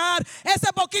sanar.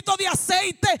 Ese poquito de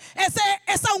aceite,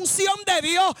 esa unción de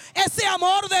Dios, ese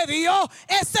amor de Dios,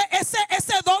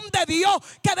 ese don de Dios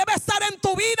que debe estar en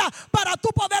tu vida para tú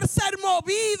poder ser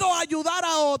movido a ayudar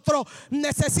a otro.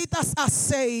 Necesitas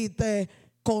aceite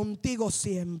contigo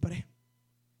siempre.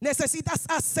 Necesitas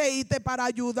aceite para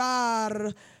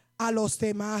ayudar a los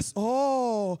demás.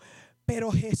 Oh,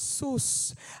 pero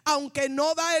Jesús, aunque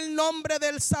no da el nombre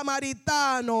del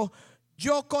samaritano,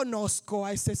 yo conozco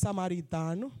a ese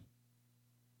samaritano.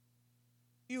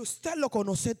 Y usted lo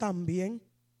conoce también.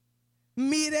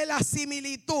 Mire la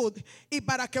similitud y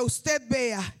para que usted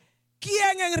vea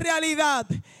quién en realidad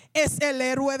es el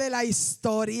héroe de la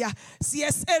historia. Si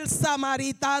es el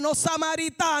samaritano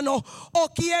o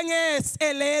quién es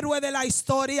el héroe de la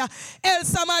historia. El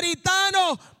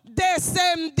samaritano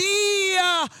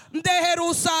descendía de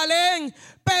Jerusalén,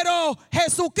 pero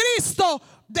Jesucristo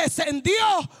descendió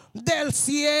del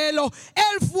cielo.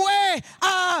 Él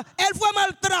fue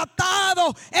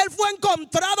maltratado, él fue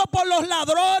encontrado por los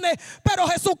ladrones, pero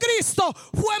Jesucristo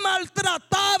fue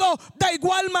maltratado de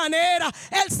igual manera.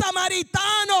 El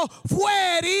samaritano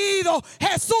fue herido,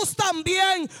 Jesús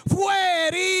también fue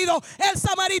herido. El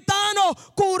samaritano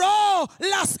curó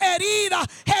las heridas,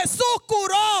 Jesús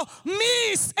curó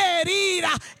mis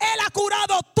heridas. Él ha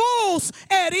curado tus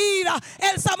heridas.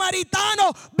 El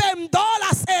samaritano vendó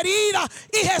las heridas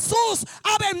y Jesús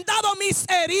ha vendado mis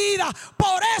heridas.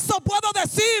 Por eso puedo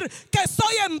decir que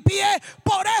estoy en pie.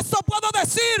 Por eso puedo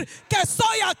decir que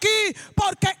estoy aquí,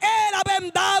 porque Él ha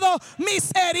vendado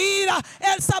mis heridas.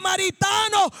 El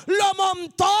samaritano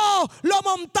lo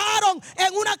montaron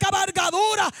en una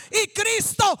cabalgadura y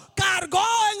Cristo cargó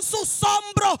en sus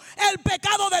hombros el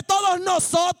pecado de todos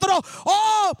nosotros.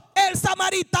 Oh, el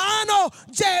samaritano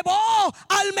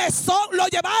lo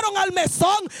llevaron al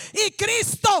mesón y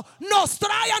Cristo nos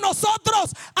trae a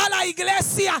nosotros a la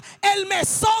iglesia el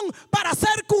mesón para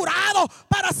ser curado,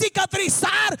 para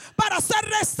cicatrizar, para ser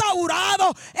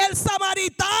restaurado. El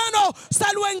samaritano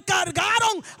se lo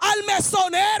encargaron al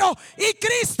mesonero y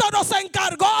Cristo nos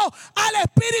encargó al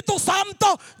Espíritu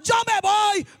Santo. Yo me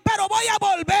voy, pero voy a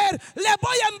volver. Les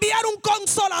voy a enviar un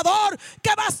consolador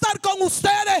que va a estar con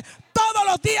ustedes todos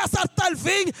los días hasta el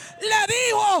fin.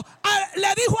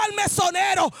 Le dijo al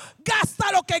mesonero: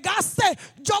 gasta lo que gaste,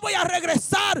 yo voy a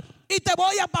regresar y te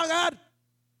voy a pagar.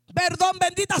 Perdón,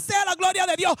 bendita sea la gloria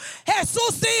de Dios.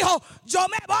 Jesús dijo: yo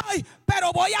me voy,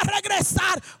 pero voy a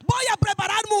regresar. Voy a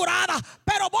preparar morada,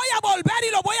 pero voy a volver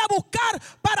y lo voy a buscar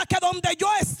para que donde yo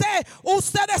esté,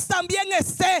 ustedes también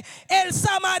estén. El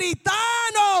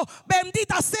samaritano,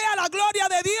 bendita sea la gloria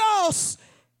de Dios,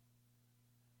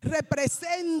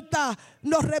 representa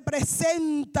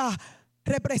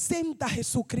a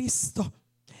Jesucristo.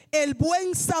 El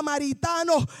buen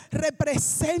samaritano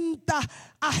representa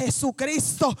a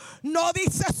Jesucristo. No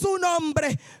dice su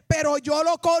nombre, pero yo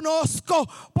lo conozco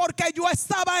porque yo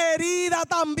estaba herida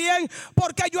también,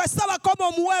 porque yo estaba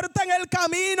como muerta en el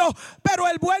camino, pero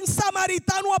el buen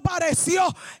samaritano apareció.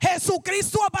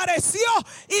 Jesucristo apareció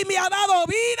y me ha dado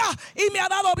vida, y me ha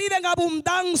dado vida en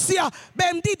abundancia.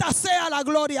 Bendita sea la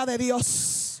gloria de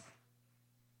Dios.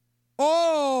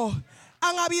 Oh,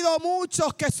 han habido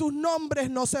muchos que sus nombres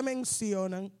no se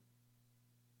mencionan.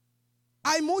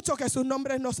 Hay muchos que sus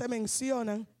nombres no se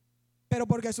mencionan, pero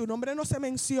porque sus nombres no se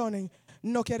mencionen,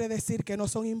 no quiere decir que no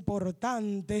son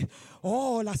importantes.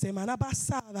 Oh, la semana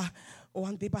pasada o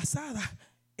antepasada,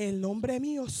 el nombre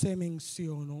mío se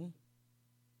mencionó.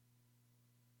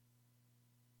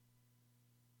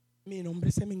 Mi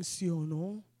nombre se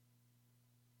mencionó.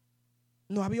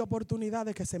 No había oportunidad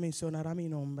de que se mencionara mi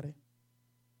nombre.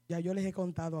 Ya yo les he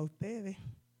contado a ustedes.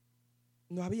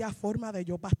 No había forma de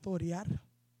yo pastorear.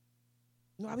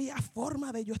 No había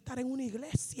forma de yo estar en una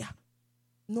iglesia.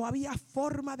 No había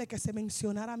forma de que se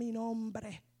mencionara mi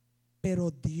nombre.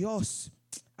 Pero Dios,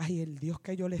 el Dios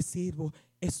que yo le sirvo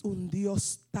es un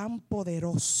Dios tan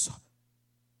poderoso.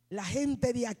 La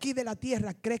gente de aquí de la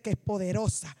tierra cree que es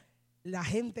poderosa. La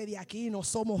gente de aquí no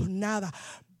somos nada.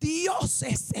 Dios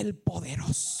es el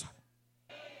poderoso.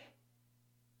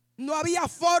 No había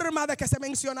forma de que se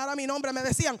mencionara mi nombre. Me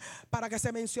decían: para que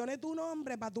se mencione tu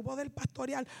nombre, para tú poder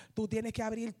pastorear, tú tienes que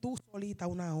abrir tú solita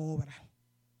una obra.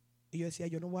 Y yo decía: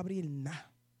 yo no voy a abrir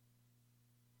nada.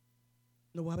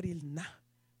 No voy a abrir nada.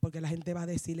 Porque la gente va a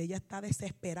decir: ella está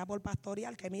desesperada por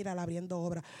pastorear, que mira, la abriendo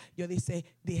obra. Yo dije: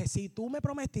 si tú me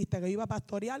prometiste que yo iba a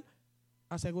pastorear,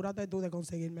 asegúrate tú de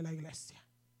conseguirme la iglesia.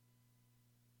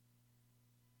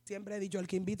 Siempre he dicho: el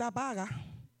que invita paga.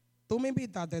 Tú me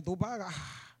invitaste, tú pagas.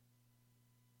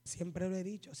 Siempre lo he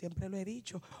dicho, siempre lo he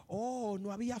dicho. Oh,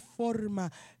 no había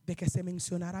forma de que se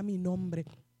mencionara mi nombre.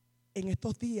 En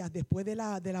estos días, después de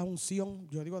la unción,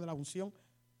 yo digo de la unción,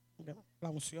 si me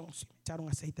echaron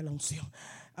aceite en la unción.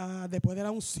 Después de la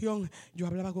unción, yo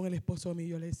hablaba con el esposo mío,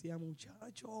 yo le decía: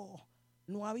 muchacho,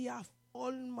 no había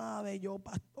forma de yo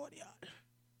pastorear.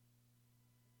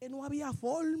 No había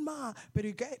forma. ¿Pero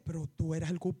y qué? Pero tú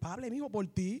eras el culpable, mijo, por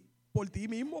ti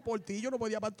mismo, por ti yo no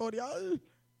podía pastorear.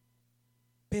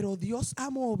 Pero Dios ha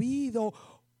movido.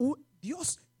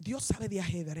 Dios sabe de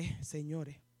ajedrez,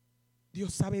 señores.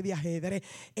 Dios sabe de ajedrez.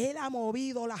 Él ha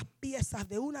movido las piezas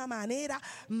de una manera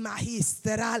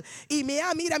magistral. Y me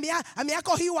ha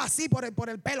cogido así por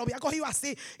el pelo. Me ha cogido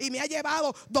así y me ha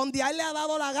llevado donde a él le ha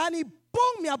dado la gana y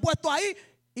 ¡pum! Me ha puesto ahí.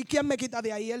 ¿Y quién me quita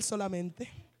de ahí? Él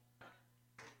solamente.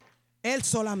 Él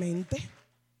solamente.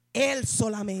 Él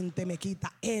solamente me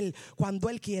quita. Él, cuando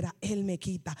Él quiera, Él me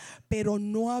quita. Pero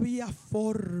no había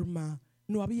forma.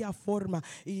 No había forma.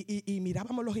 Y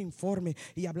mirábamos los informes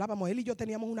y hablábamos. Él y yo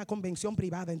teníamos una convención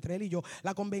privada entre él y yo.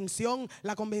 La convención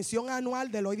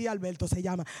anual de Eloy y Alberto se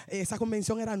llama. Esa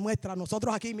convención era nuestra.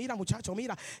 Nosotros aquí, mira muchachos,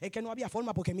 mira, es que no había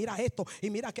forma porque mira esto y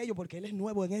mira aquello, porque él es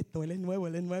nuevo en esto, él es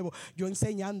nuevo. Yo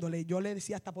enseñándole, yo le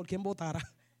decía hasta por quién votara.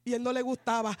 Y él no le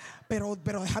gustaba, pero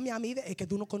déjame a mí, es que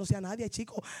tú no conocías a nadie,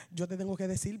 chico. Yo te tengo que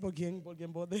decir por quién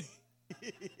voté.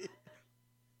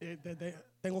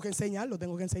 Tengo que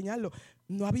enseñarlo.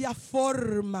 No había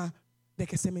forma de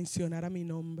que se mencionara mi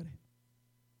nombre.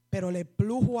 Pero le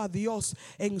plujo a Dios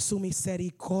en su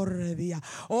misericordia.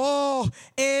 Oh,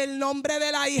 el nombre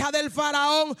de la hija del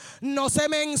faraón no se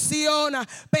menciona,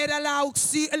 pero la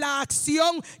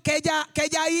acción que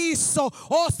ella hizo,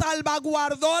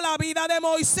 salvaguardó la vida de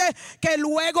Moisés, que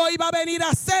luego iba a venir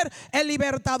a ser el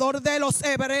libertador de los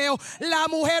hebreos. La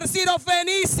mujer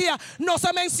sirofenicia no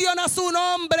se menciona su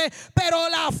nombre, pero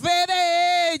la fe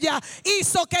de ella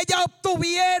hizo que ella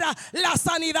obtuviera la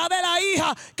sanidad de la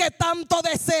hija que tanto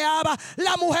deseaba.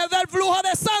 La mujer del flujo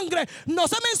de sangre no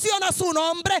se menciona su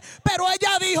nombre, pero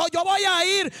ella dijo: yo voy a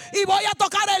ir y voy a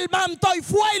tocar el manto, y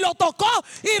fue y lo tocó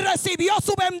y recibió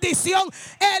su bendición.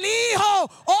 El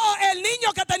hijo, el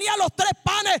niño que tenía los 3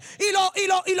 panes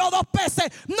y los 2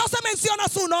 peces, no se menciona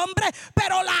su nombre,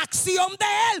 pero la acción de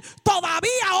él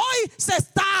todavía hoy se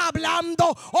está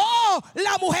hablando.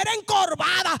 La mujer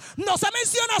encorvada, no se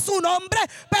menciona su nombre,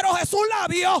 pero Jesús la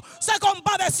vio, se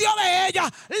compadeció de ella,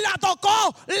 la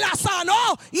tocó, la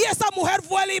sanó y esa mujer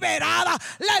fue liberada.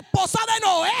 La esposa de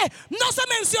Noé, no se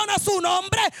menciona su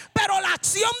nombre, pero la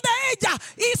acción de ella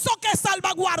hizo que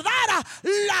salvaguardara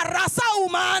la raza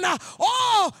humana.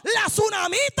 La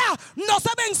tsunamita, no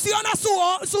se menciona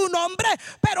su nombre,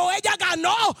 pero ella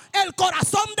ganó el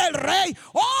corazón del rey.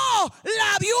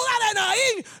 La viuda de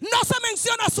Naín, no se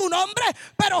menciona su nombre,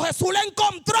 pero Jesús la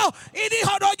encontró y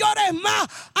dijo: no llores más.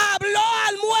 Habló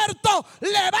al muerto: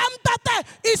 levántate,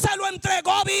 y se lo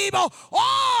entregó vivo.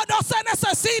 No se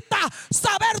necesita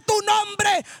saber tu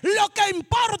nombre. Lo que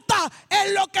importa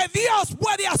es lo que Dios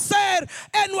puede hacer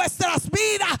en nuestras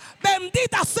vidas.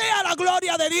 Bendita sea la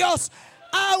gloria de Dios.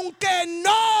 Aunque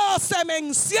no se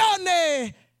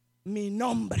mencione mi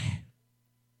nombre.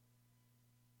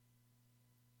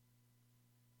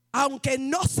 Aunque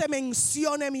no se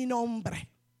mencione mi nombre.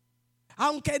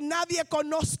 Aunque nadie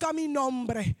conozca mi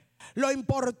nombre. Lo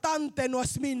importante no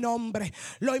es mi nombre.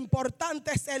 Lo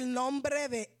importante es el nombre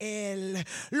de Él.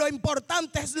 Lo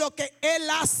importante es lo que Él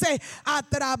hace a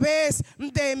través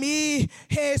de mí.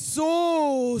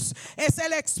 Jesús es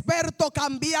el experto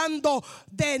cambiando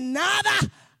de nada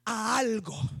a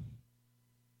algo.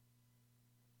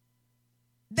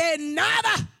 De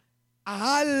nada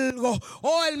a algo.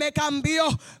 Él me cambió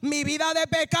mi vida de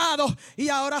pecado y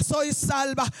ahora soy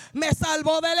salva. Me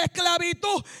salvó de la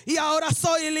esclavitud y ahora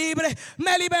soy libre.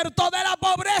 Me libertó de la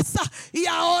pobreza y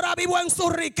ahora vivo en su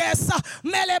riqueza.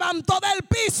 Me levantó del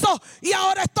piso y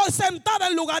ahora estoy sentada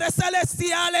en lugares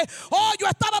celestiales. Yo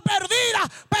estaba perdida,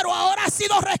 pero ahora he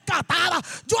sido rescatada.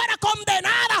 Yo era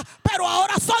condenada, pero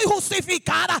ahora soy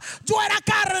justificada. Yo era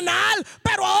carnal,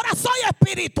 pero ahora soy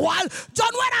espiritual. Yo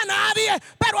no era nadie,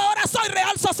 pero ahora soy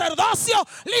real sacerdocio,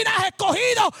 linaje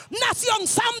escogido, nación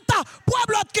santa,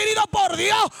 pueblo adquirido por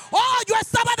Dios. Yo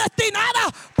estaba destinada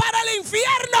para el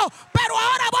infierno, pero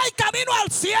ahora voy camino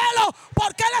al cielo,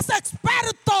 porque Él es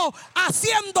experto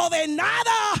haciendo de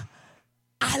nada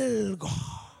algo.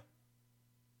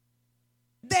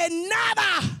 De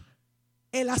nada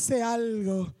Él hace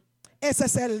algo. Ese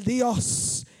es el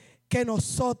Dios que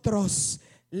nosotros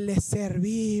le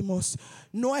servimos.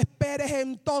 No esperes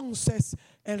entonces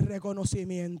el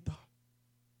reconocimiento.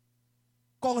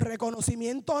 Con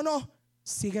reconocimiento no,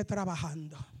 sigue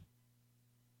trabajando.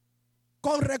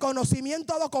 Con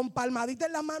reconocimiento o con palmadita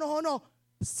en las manos o no,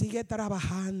 sigue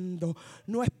trabajando.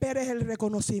 No esperes el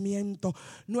reconocimiento,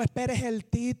 no esperes el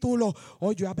título.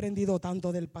 Yo he aprendido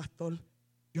tanto del pastor.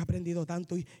 Yo he aprendido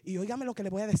tanto y óigame lo que le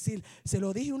voy a decir. Se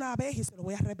lo dije una vez y se lo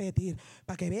voy a repetir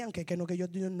para que vean que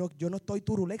yo no estoy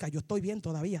turuleca, yo estoy bien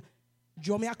todavía.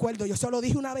 Yo me acuerdo, yo se lo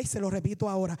dije una vez y se lo repito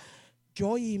ahora.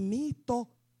 Yo imito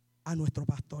a nuestro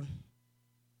pastor.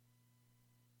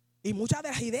 Y muchas de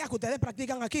las ideas que ustedes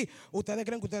practican aquí, ustedes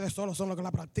creen que ustedes solos son los que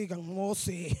la practican.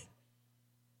 Sí.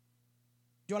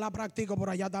 Yo la practico por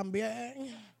allá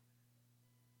también.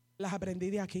 Las aprendí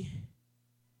de aquí.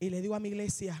 Y le digo a mi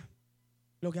iglesia: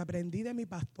 lo que aprendí de mi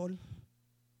pastor,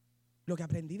 lo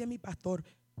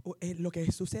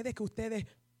que sucede es que ustedes,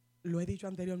 lo he dicho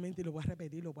anteriormente y lo voy a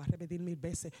repetir 1000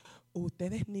 veces,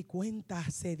 ustedes ni cuenta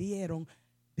se dieron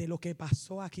de lo que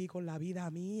pasó aquí con la vida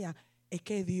mía es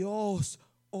que Dios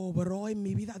obró en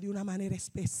mi vida de una manera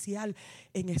especial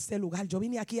en este lugar. Yo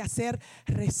vine aquí a ser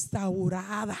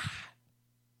restaurada.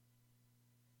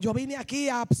 Yo vine aquí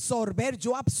a absorber,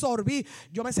 yo absorbí.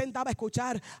 Yo me sentaba a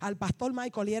escuchar al pastor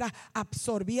Michael y era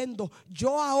absorbiendo.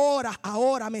 Yo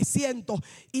ahora me siento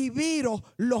y miro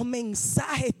los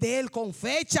mensajes de él con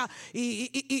fecha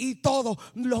y todo.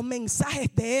 Los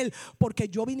mensajes de él, porque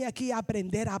yo vine aquí a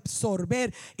aprender a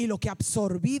absorber. Y lo que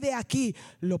absorbí de aquí,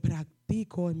 lo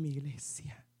practico en mi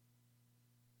iglesia.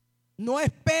 No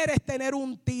esperes tener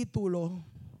un título.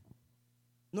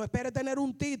 No esperes tener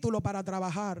un título para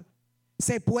trabajar.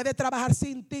 Se puede trabajar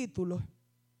sin título.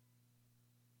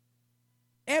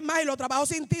 Es más, y los trabajos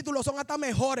sin título son hasta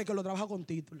mejores que los trabajos con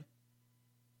título.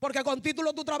 Porque con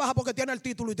título tú trabajas porque tienes el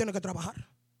título y tienes que trabajar.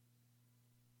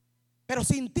 Pero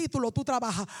sin título tú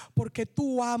trabajas porque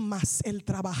tú amas el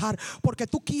trabajar, porque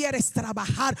tú quieres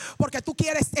trabajar, porque tú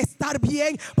quieres estar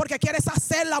bien, porque quieres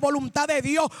hacer la voluntad de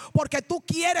Dios, porque tú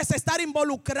quieres estar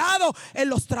involucrado en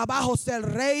los trabajos del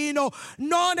reino.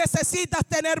 No necesitas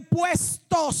tener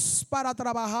puestos para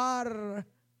trabajar.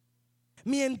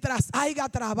 Mientras haya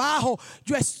trabajo,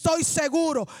 yo estoy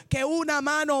seguro que una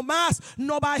mano más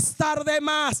no va a estar de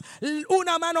más.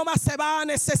 Una mano más se va a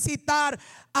necesitar.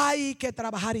 Hay que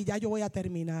trabajar y ya yo voy a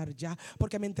terminar ya,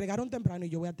 porque me entregaron temprano y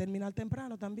yo voy a terminar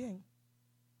temprano también.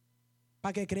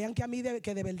 Para que crean que a mí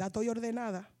que de verdad estoy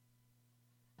ordenada.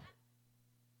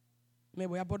 Me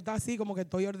voy a portar así como que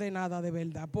estoy ordenada de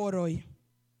verdad por hoy.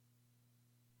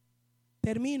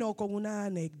 Termino con una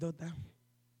anécdota.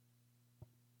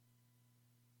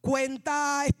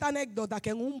 Cuenta esta anécdota que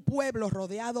en un pueblo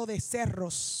rodeado de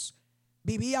cerros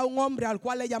vivía un hombre al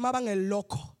cual le llamaban el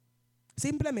loco.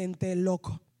 Simplemente el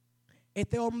loco.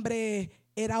 Este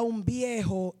hombre era un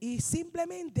viejo y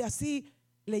simplemente así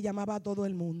le llamaba a todo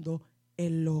el mundo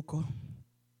el loco.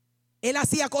 Él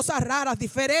hacía cosas raras,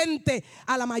 diferentes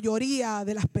a la mayoría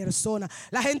de las personas.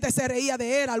 La gente se reía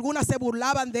de él, algunas se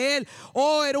burlaban de él.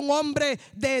 Oh, era un hombre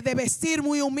de vestir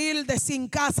muy humilde, sin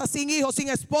casa, sin hijos, sin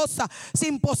esposa,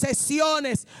 sin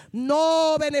posesiones.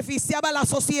 No beneficiaba a la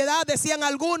sociedad, decían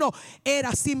algunos.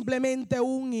 Era simplemente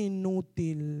un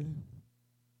inútil.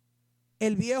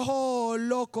 El viejo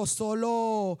loco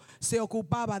solo se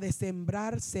ocupaba de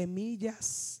sembrar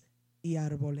semillas y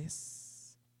árboles.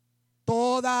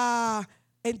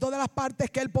 En todas las partes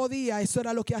que él podía, eso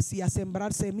era lo que hacía,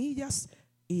 sembrar semillas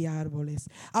y árboles.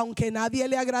 Aunque nadie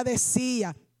le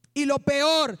agradecía. Y lo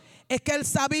peor es que él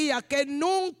sabía que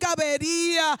nunca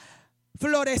vería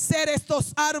florecer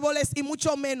estos árboles y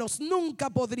mucho menos nunca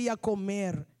podría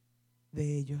comer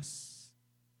de ellos.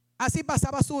 Así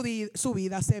pasaba su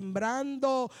vida,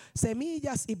 sembrando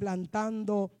semillas y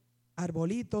plantando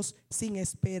arbolitos sin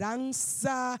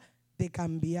esperanza de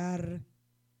cambiar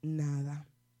nada.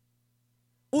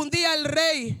 Un día el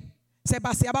rey se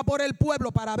paseaba por el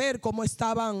pueblo para ver cómo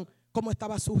estaba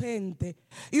su gente.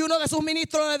 Y uno de sus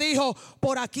ministros le dijo: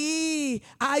 por aquí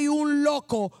hay un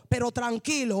loco, pero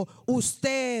tranquilo,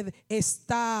 usted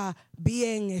está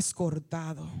bien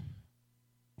escoltado.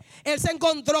 Él se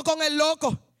encontró con el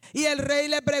loco y el rey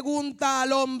le pregunta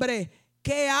al hombre: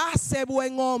 ¿qué hace,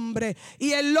 buen hombre?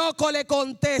 Y el loco le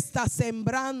contesta: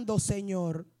 sembrando,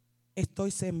 señor,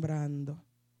 estoy sembrando.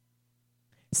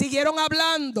 Siguieron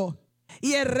hablando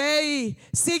y el rey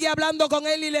sigue hablando con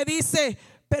él y le dice: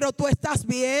 pero tú estás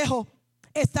viejo,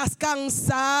 estás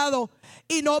cansado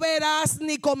y no verás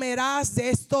ni comerás de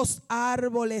estos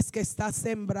árboles que estás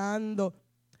sembrando.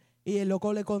 Y el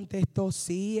loco le contestó: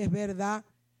 sí, es verdad,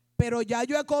 pero ya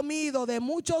yo he comido de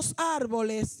muchos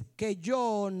árboles que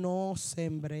yo no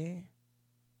sembré.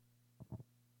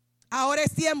 Ahora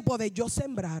es tiempo de yo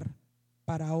sembrar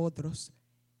para otros.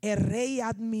 El rey,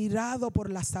 admirado por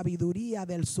la sabiduría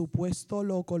del supuesto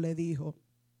loco, le dijo: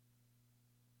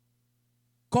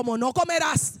 como no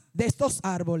comerás de estos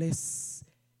árboles,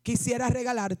 quisiera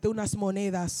regalarte unas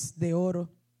monedas de oro.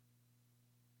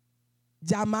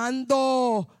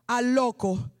 Llamando al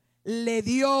loco, le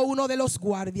dio uno de los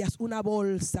guardias una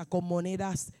bolsa con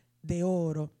monedas de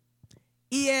oro.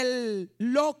 Y el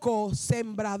loco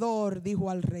sembrador dijo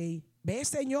al rey: ve,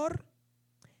 señor,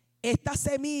 estas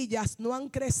semillas no han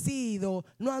crecido,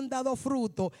 no han dado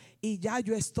fruto, y ya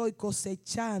yo estoy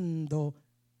cosechando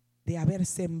de haber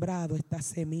sembrado esta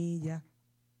semilla.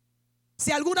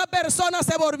 Si alguna persona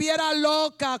se volviera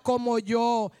loca como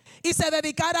yo y se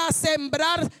dedicara a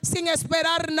sembrar sin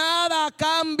esperar nada a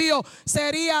cambio,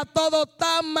 sería todo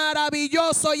tan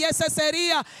maravilloso y ese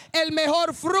sería el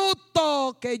mejor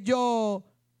fruto que yo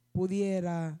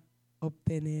pudiera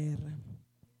obtener.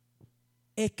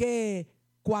 Es que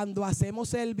cuando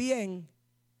hacemos el bien,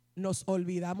 nos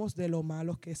olvidamos de lo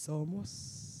malos que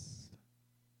somos.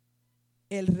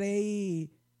 El rey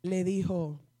le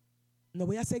dijo: no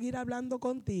voy a seguir hablando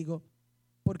contigo,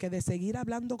 porque de seguir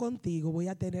hablando contigo voy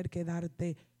a tener que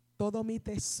darte todo mi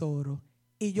tesoro,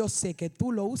 y yo sé que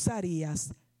tú lo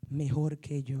usarías mejor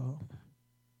que yo.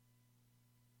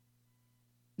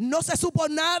 No se supo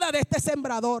nada de este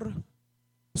sembrador,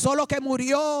 solo que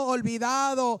murió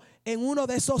olvidado en uno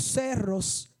de esos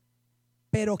cerros,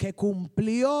 pero que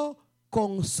cumplió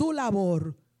con su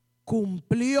labor,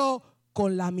 cumplió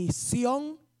con la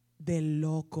misión del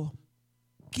loco.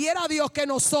 Quiera Dios que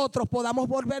nosotros podamos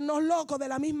volvernos locos de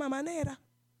la misma manera.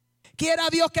 Quiera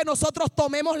Dios que nosotros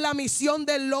tomemos la misión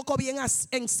del loco bien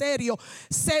en serio.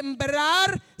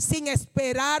 Sembrar sin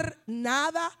esperar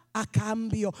nada a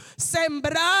cambio.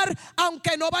 Sembrar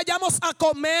aunque no vayamos a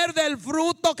comer del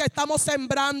fruto que estamos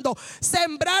sembrando.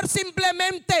 Sembrar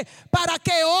simplemente para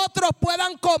que otros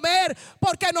puedan comer,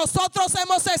 porque nosotros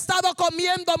hemos estado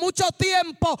comiendo mucho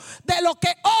tiempo de lo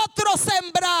que otros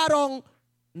sembraron.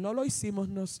 No lo hicimos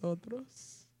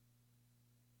nosotros.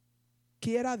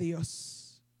 Quiera Dios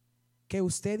que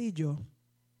usted y yo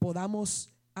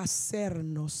podamos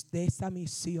hacernos de esa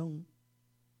misión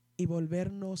y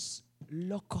volvernos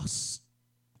locos,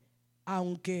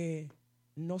 aunque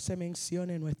no se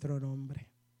mencione nuestro nombre,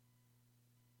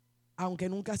 aunque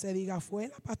nunca se diga fue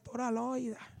la pastora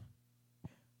Loida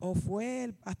o fue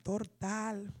el pastor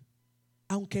tal,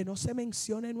 aunque no se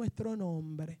mencione nuestro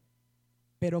nombre,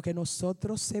 pero que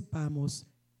nosotros sepamos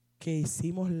que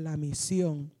hicimos la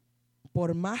misión.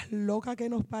 Por más loca que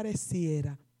nos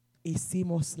pareciera,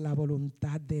 hicimos la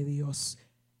voluntad de Dios.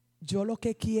 Yo lo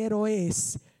que quiero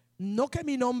es no que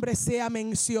mi nombre sea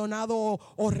mencionado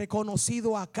o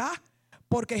reconocido acá,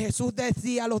 porque Jesús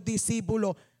decía a los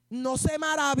discípulos: no se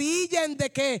maravillen de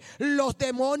que los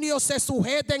demonios se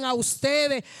sujeten a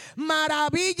ustedes.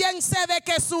 Maravíllense de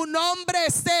que su nombre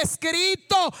esté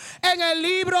escrito en el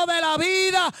libro de la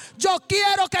vida. Yo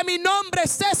quiero que mi nombre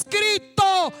esté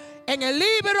escrito en el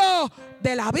libro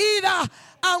de la vida,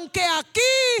 aunque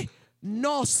aquí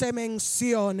no se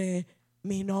mencione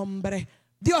mi nombre.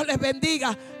 Dios les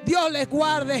bendiga, Dios les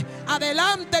guarde.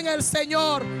 Adelante en el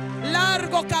Señor.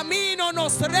 Largo camino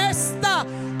nos resta.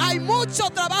 Hay mucho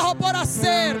trabajo por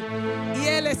hacer, y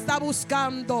Él está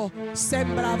buscando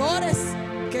sembradores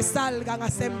que salgan a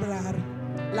sembrar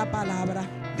la palabra.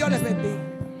 Dios les bendiga.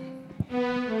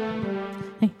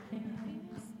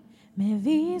 Me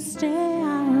viste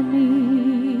a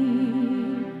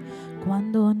mí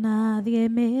cuando nadie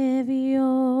me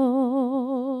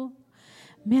vio.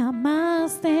 Me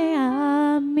amaste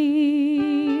a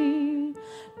mí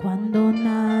cuando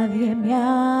nadie me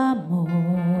amó.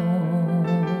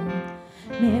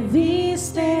 Me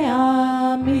viste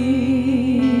a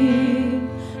mí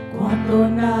cuando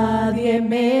nadie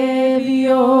me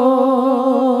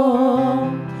vio.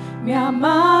 Me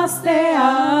amaste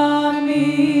a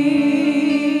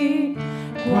mí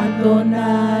cuando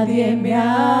nadie me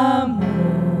amó,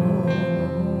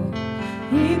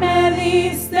 y me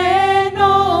diste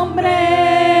nombre.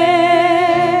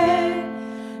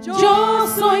 Yo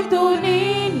soy tu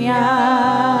niña,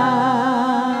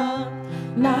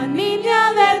 la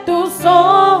niña de tus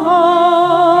ojos,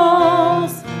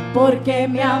 porque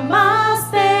me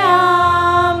amaste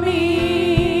a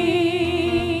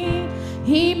mí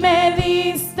y me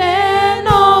diste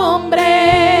nombre.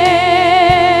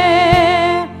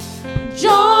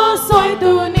 Yo soy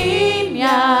tu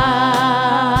niña,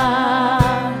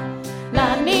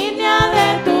 la niña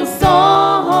de tus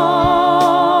ojos,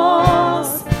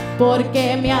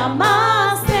 porque me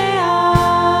amaste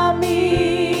a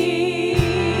mí,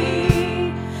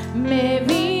 me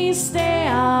viste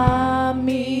a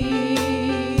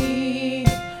mí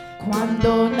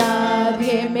cuando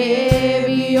nadie me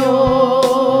vio.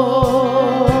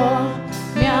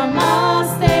 Me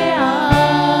amaste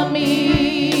a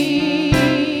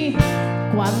mí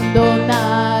cuando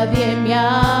nadie me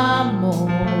amó.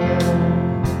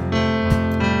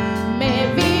 Me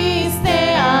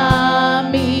viste a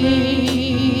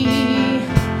mí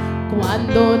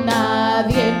cuando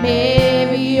nadie me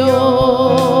vio.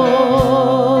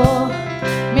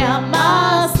 Me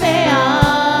amaste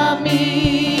a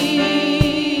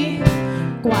mí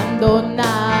cuando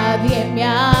nadie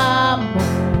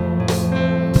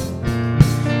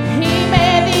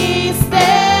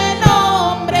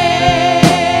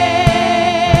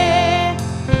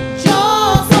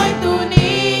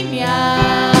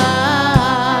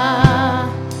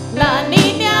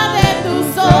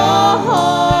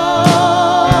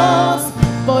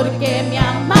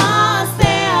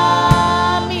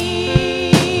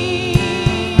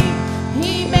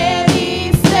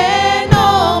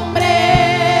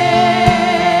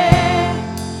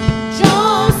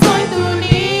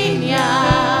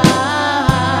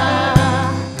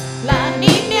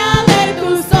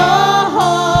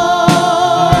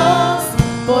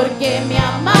me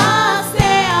amaste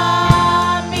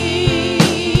a mí,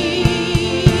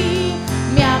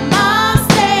 me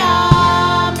amaste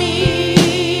a mí,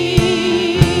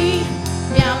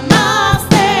 me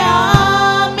amaste a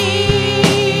mí,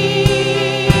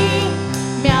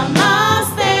 me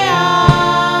amaste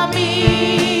a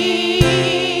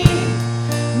mí,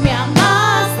 me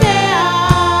amaste a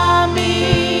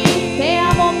mí. Te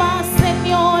amo más,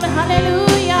 Señor,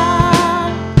 aleluya.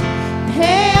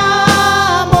 Te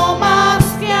amo más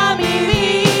que a mi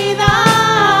vida,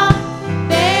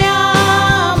 te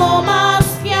amo más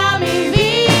que a mi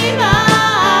vida,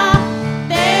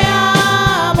 te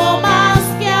amo más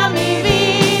que a mi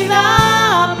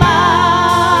vida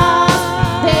más.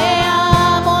 Te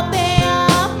amo, te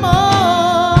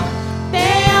amo, te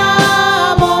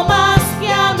amo más que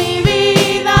a mi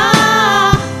vida,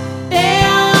 te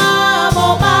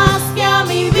amo más que a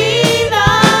mi vida,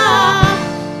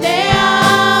 te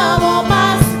amo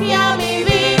más que a mi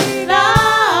vida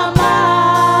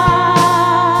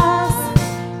más.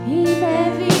 Y me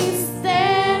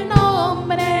diste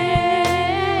nombre,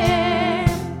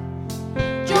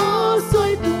 yo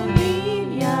soy tu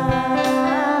niña,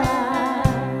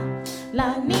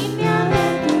 la niña de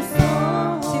tus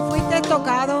ojos. Si fuiste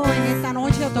tocado en esta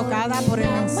noche o tocada por el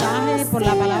mensaje, por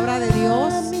la palabra de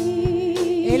Dios,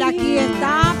 Él aquí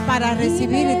está para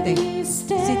recibirte.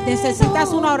 Si necesitas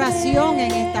una oración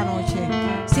en esta noche,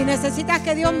 si necesitas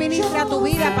que Dios ministre a tu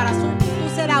vida para tú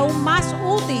ser aún más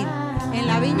útil en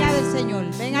la viña del Señor,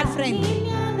 ven al frente.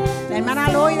 La hermana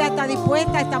Loida está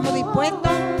dispuesta, estamos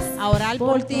dispuestos a orar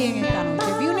por ti en esta noche.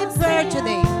 If you need prayer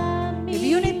today, if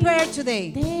you need prayer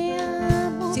today,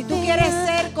 si tú quieres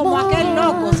ser como aquel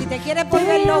loco, si te quieres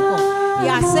volver loco y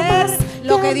hacer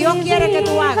lo que Dios quiere que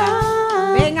tú hagas,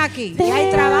 ven aquí. Y hay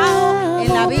trabajo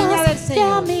en la viña del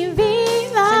Señor. El Señor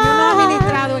nos ha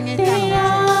ministrado en esta noche.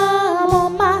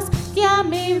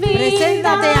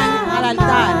 Preséntate al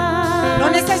altar. No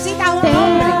necesitas un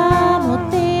nombre.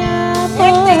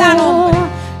 Él te da nombre.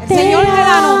 El Señor te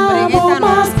da nombre en esta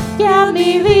noche. Que a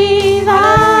mi vida,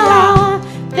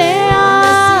 te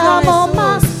amo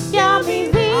más que a mi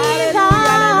vida,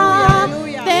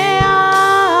 te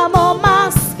amo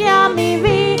más que a mi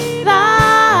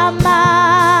vida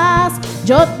más.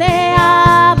 Yo te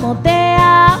amo, te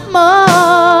amo,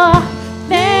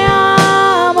 te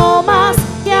amo más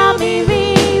que a mi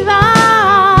vida,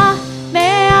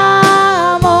 te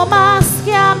amo más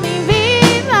que a mi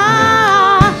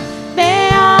vida, te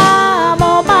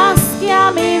amo más que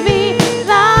a mi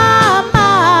vida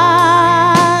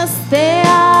más. Te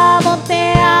amo,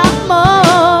 te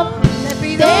amo, Le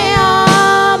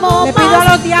pido a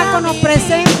los diáconos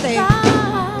presentes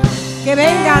que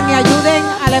vengan y ayuden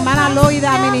a la hermana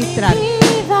Loida a ministrar.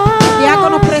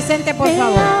 Diáconos presentes, por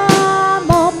favor. Te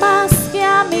amo más que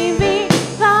a mi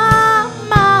vida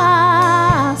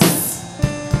más.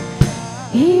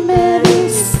 Y me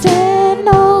diste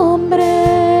nombre.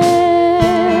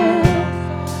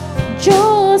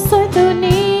 Yo soy tu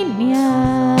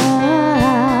niña,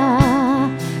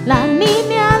 la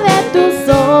niña de tus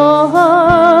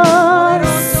ojos,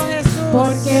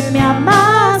 porque me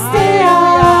amaste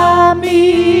a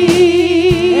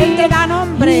mí. Él te da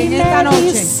nombre en esta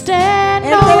noche. Diste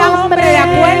Él te da nombre de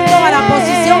acuerdo a la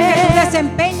posición que tú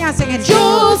desempeñas en el Yo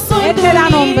Señor. soy Él te da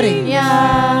tu nombre.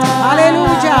 niña,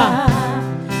 Aleluya.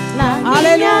 la niña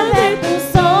Aleluya. de tus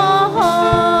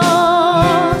ojos,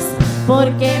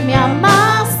 porque me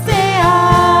amaste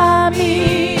a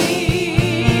mí,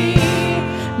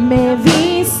 me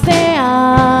viste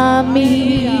a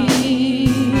mí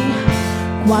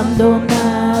cuando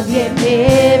nadie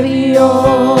me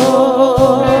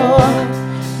vio,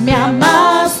 me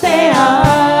amaste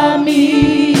a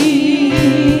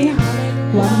mí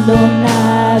cuando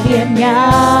nadie me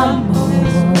amó,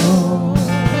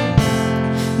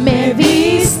 me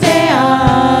viste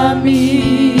a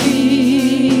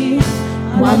mí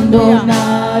cuando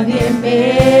nadie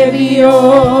me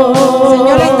vio. El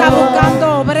Señor está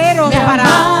buscando obreros para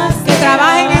que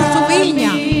trabajen en su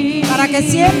viña, para que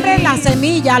siembren la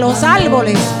semilla, los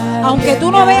árboles. Aunque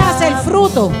tú no veas el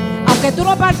fruto, aunque tú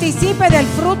no participes del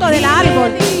fruto del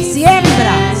árbol,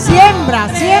 siembra, siembra,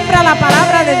 siembra la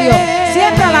palabra de Dios,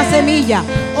 siembra la semilla.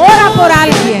 Ora por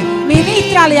alguien,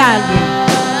 ministrale a alguien.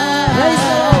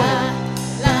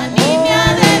 La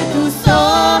niña de tus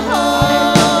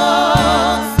ojos,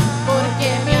 porque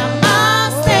me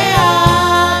amaste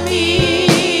a mí.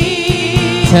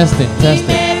 Testing, Y testing.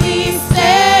 me diste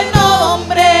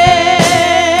nombre.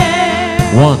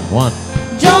 One.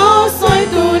 Yo soy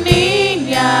tu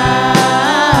niña,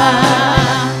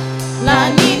 la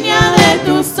niña de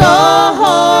tus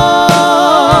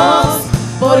ojos,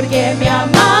 porque me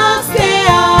amaste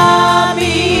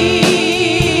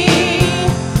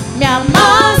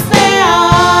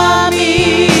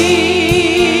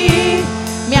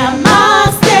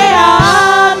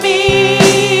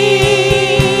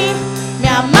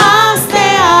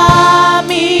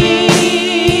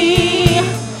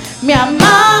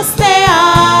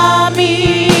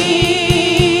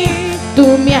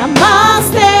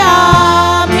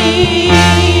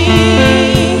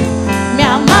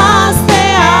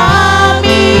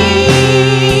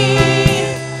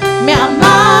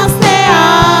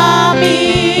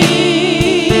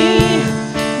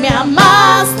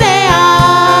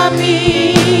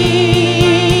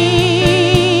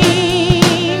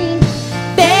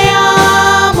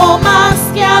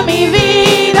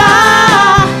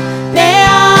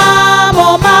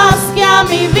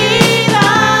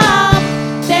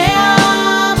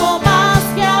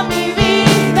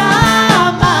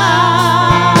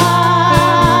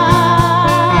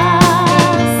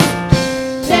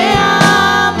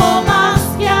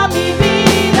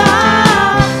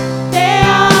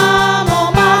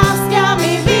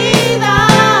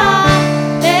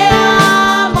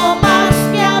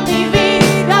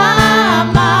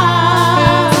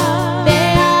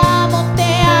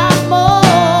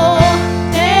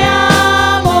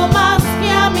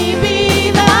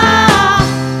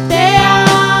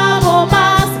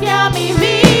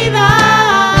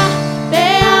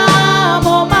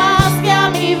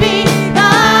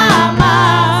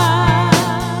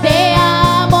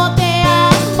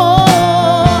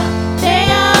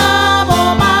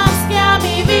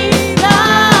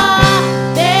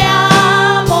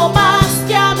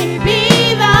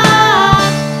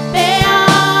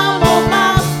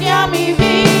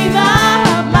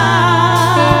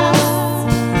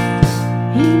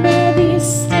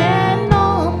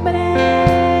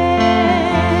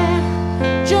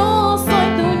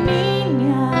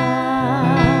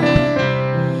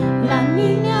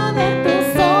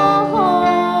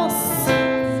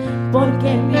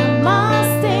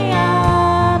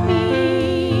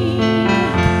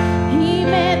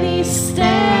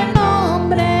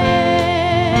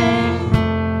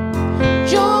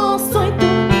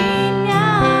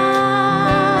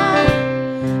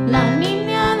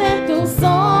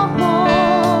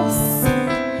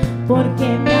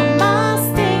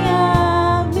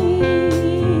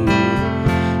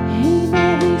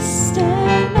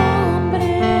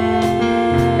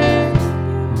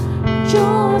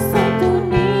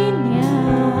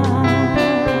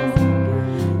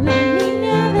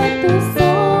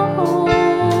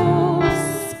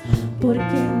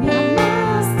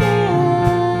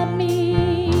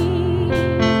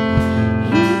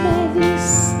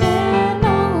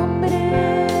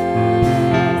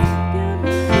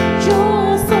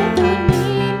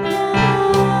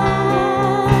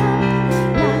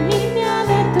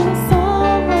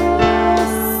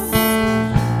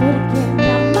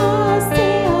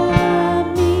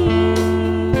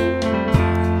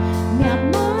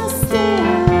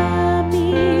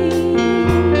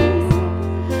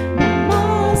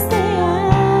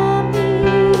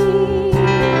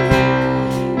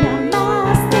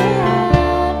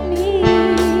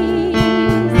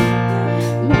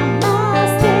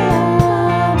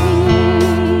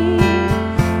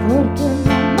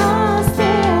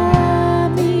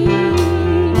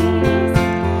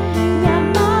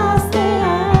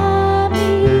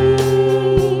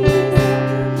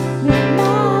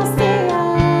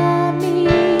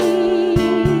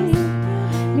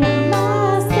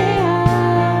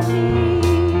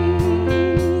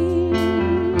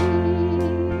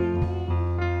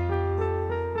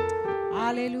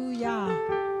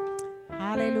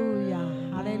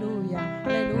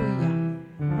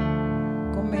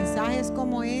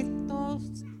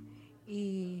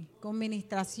Con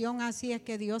ministración así es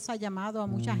que Dios ha llamado a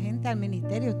mucha gente al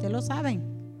ministerio. Ustedes lo saben.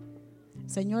 El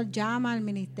Señor llama al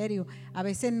ministerio. A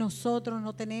veces nosotros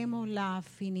no tenemos la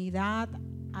afinidad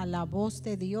a la voz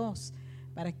de Dios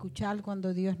para escuchar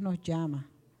cuando Dios nos llama.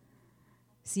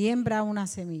 Siembra una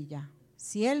semilla.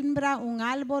 Siembra un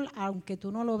árbol, aunque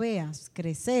tú no lo veas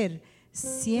crecer.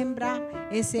 Siembra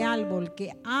ese árbol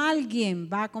que alguien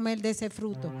va a comer de ese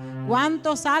fruto.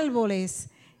 ¿Cuántos árboles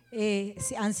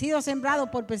han sido sembrados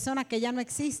por personas que ya no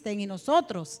existen y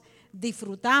nosotros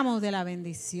disfrutamos de la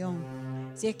bendición?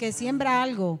 Si es que siembra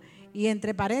algo, y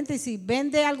entre paréntesis,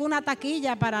 vende alguna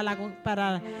taquilla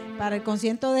para el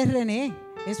concierto de René,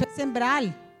 eso es sembrar.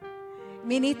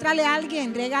 Ministrale a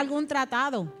alguien, rega algún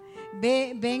tratado,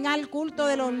 ven al culto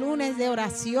de los lunes de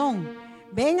oración,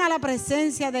 ven a la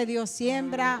presencia de Dios,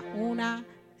 siembra una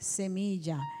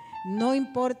semilla. No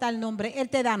importa el nombre, Él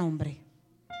te da nombre.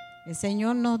 El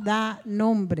Señor nos da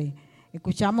nombre.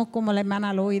 Escuchamos como la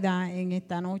hermana Loida en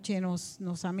esta noche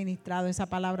nos ha ministrado esa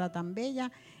palabra tan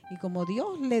bella, y como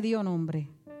Dios le dio nombre.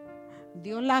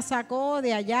 Dios la sacó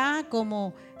de allá,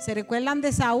 como se recuerdan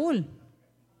de Saúl.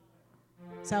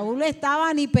 Saúl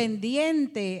estaba ni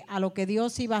pendiente a lo que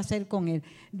Dios iba a hacer con él.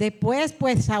 Después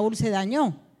pues Saúl se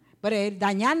dañó, pero el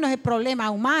dañar no es el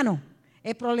problema humano,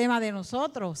 es problema de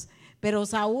nosotros. Pero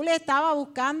Saúl estaba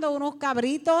buscando unos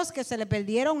cabritos que se le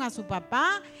perdieron a su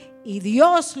papá y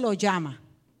Dios lo llama.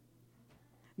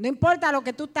 No importa lo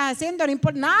que tú estás haciendo, no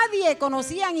importa, nadie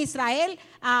conocía en Israel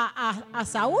a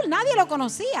Saúl, nadie lo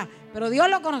conocía, pero Dios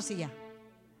lo conocía.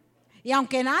 Y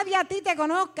aunque nadie a ti te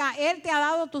conozca, Él te ha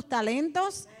dado tus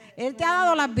talentos, Él te ha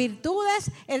dado las virtudes,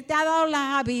 Él te ha dado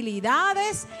las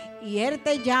habilidades y Él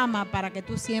te llama para que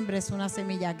tú siembres una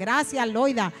semilla. Gracias,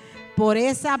 Loida, por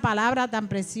esa palabra tan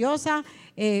preciosa.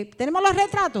 Tenemos los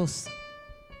retratos.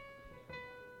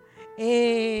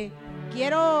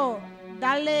 Quiero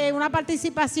darle una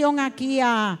participación aquí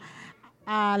a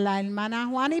la hermana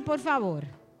Juani, por favor.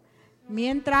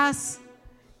 Mientras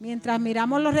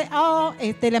miramos los retratos,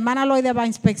 la hermana Loida va a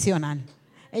inspeccionar.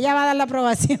 Ella va a dar la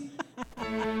aprobación.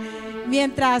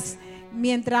 Mientras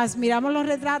miramos los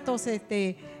retratos,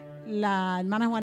 la hermana Juani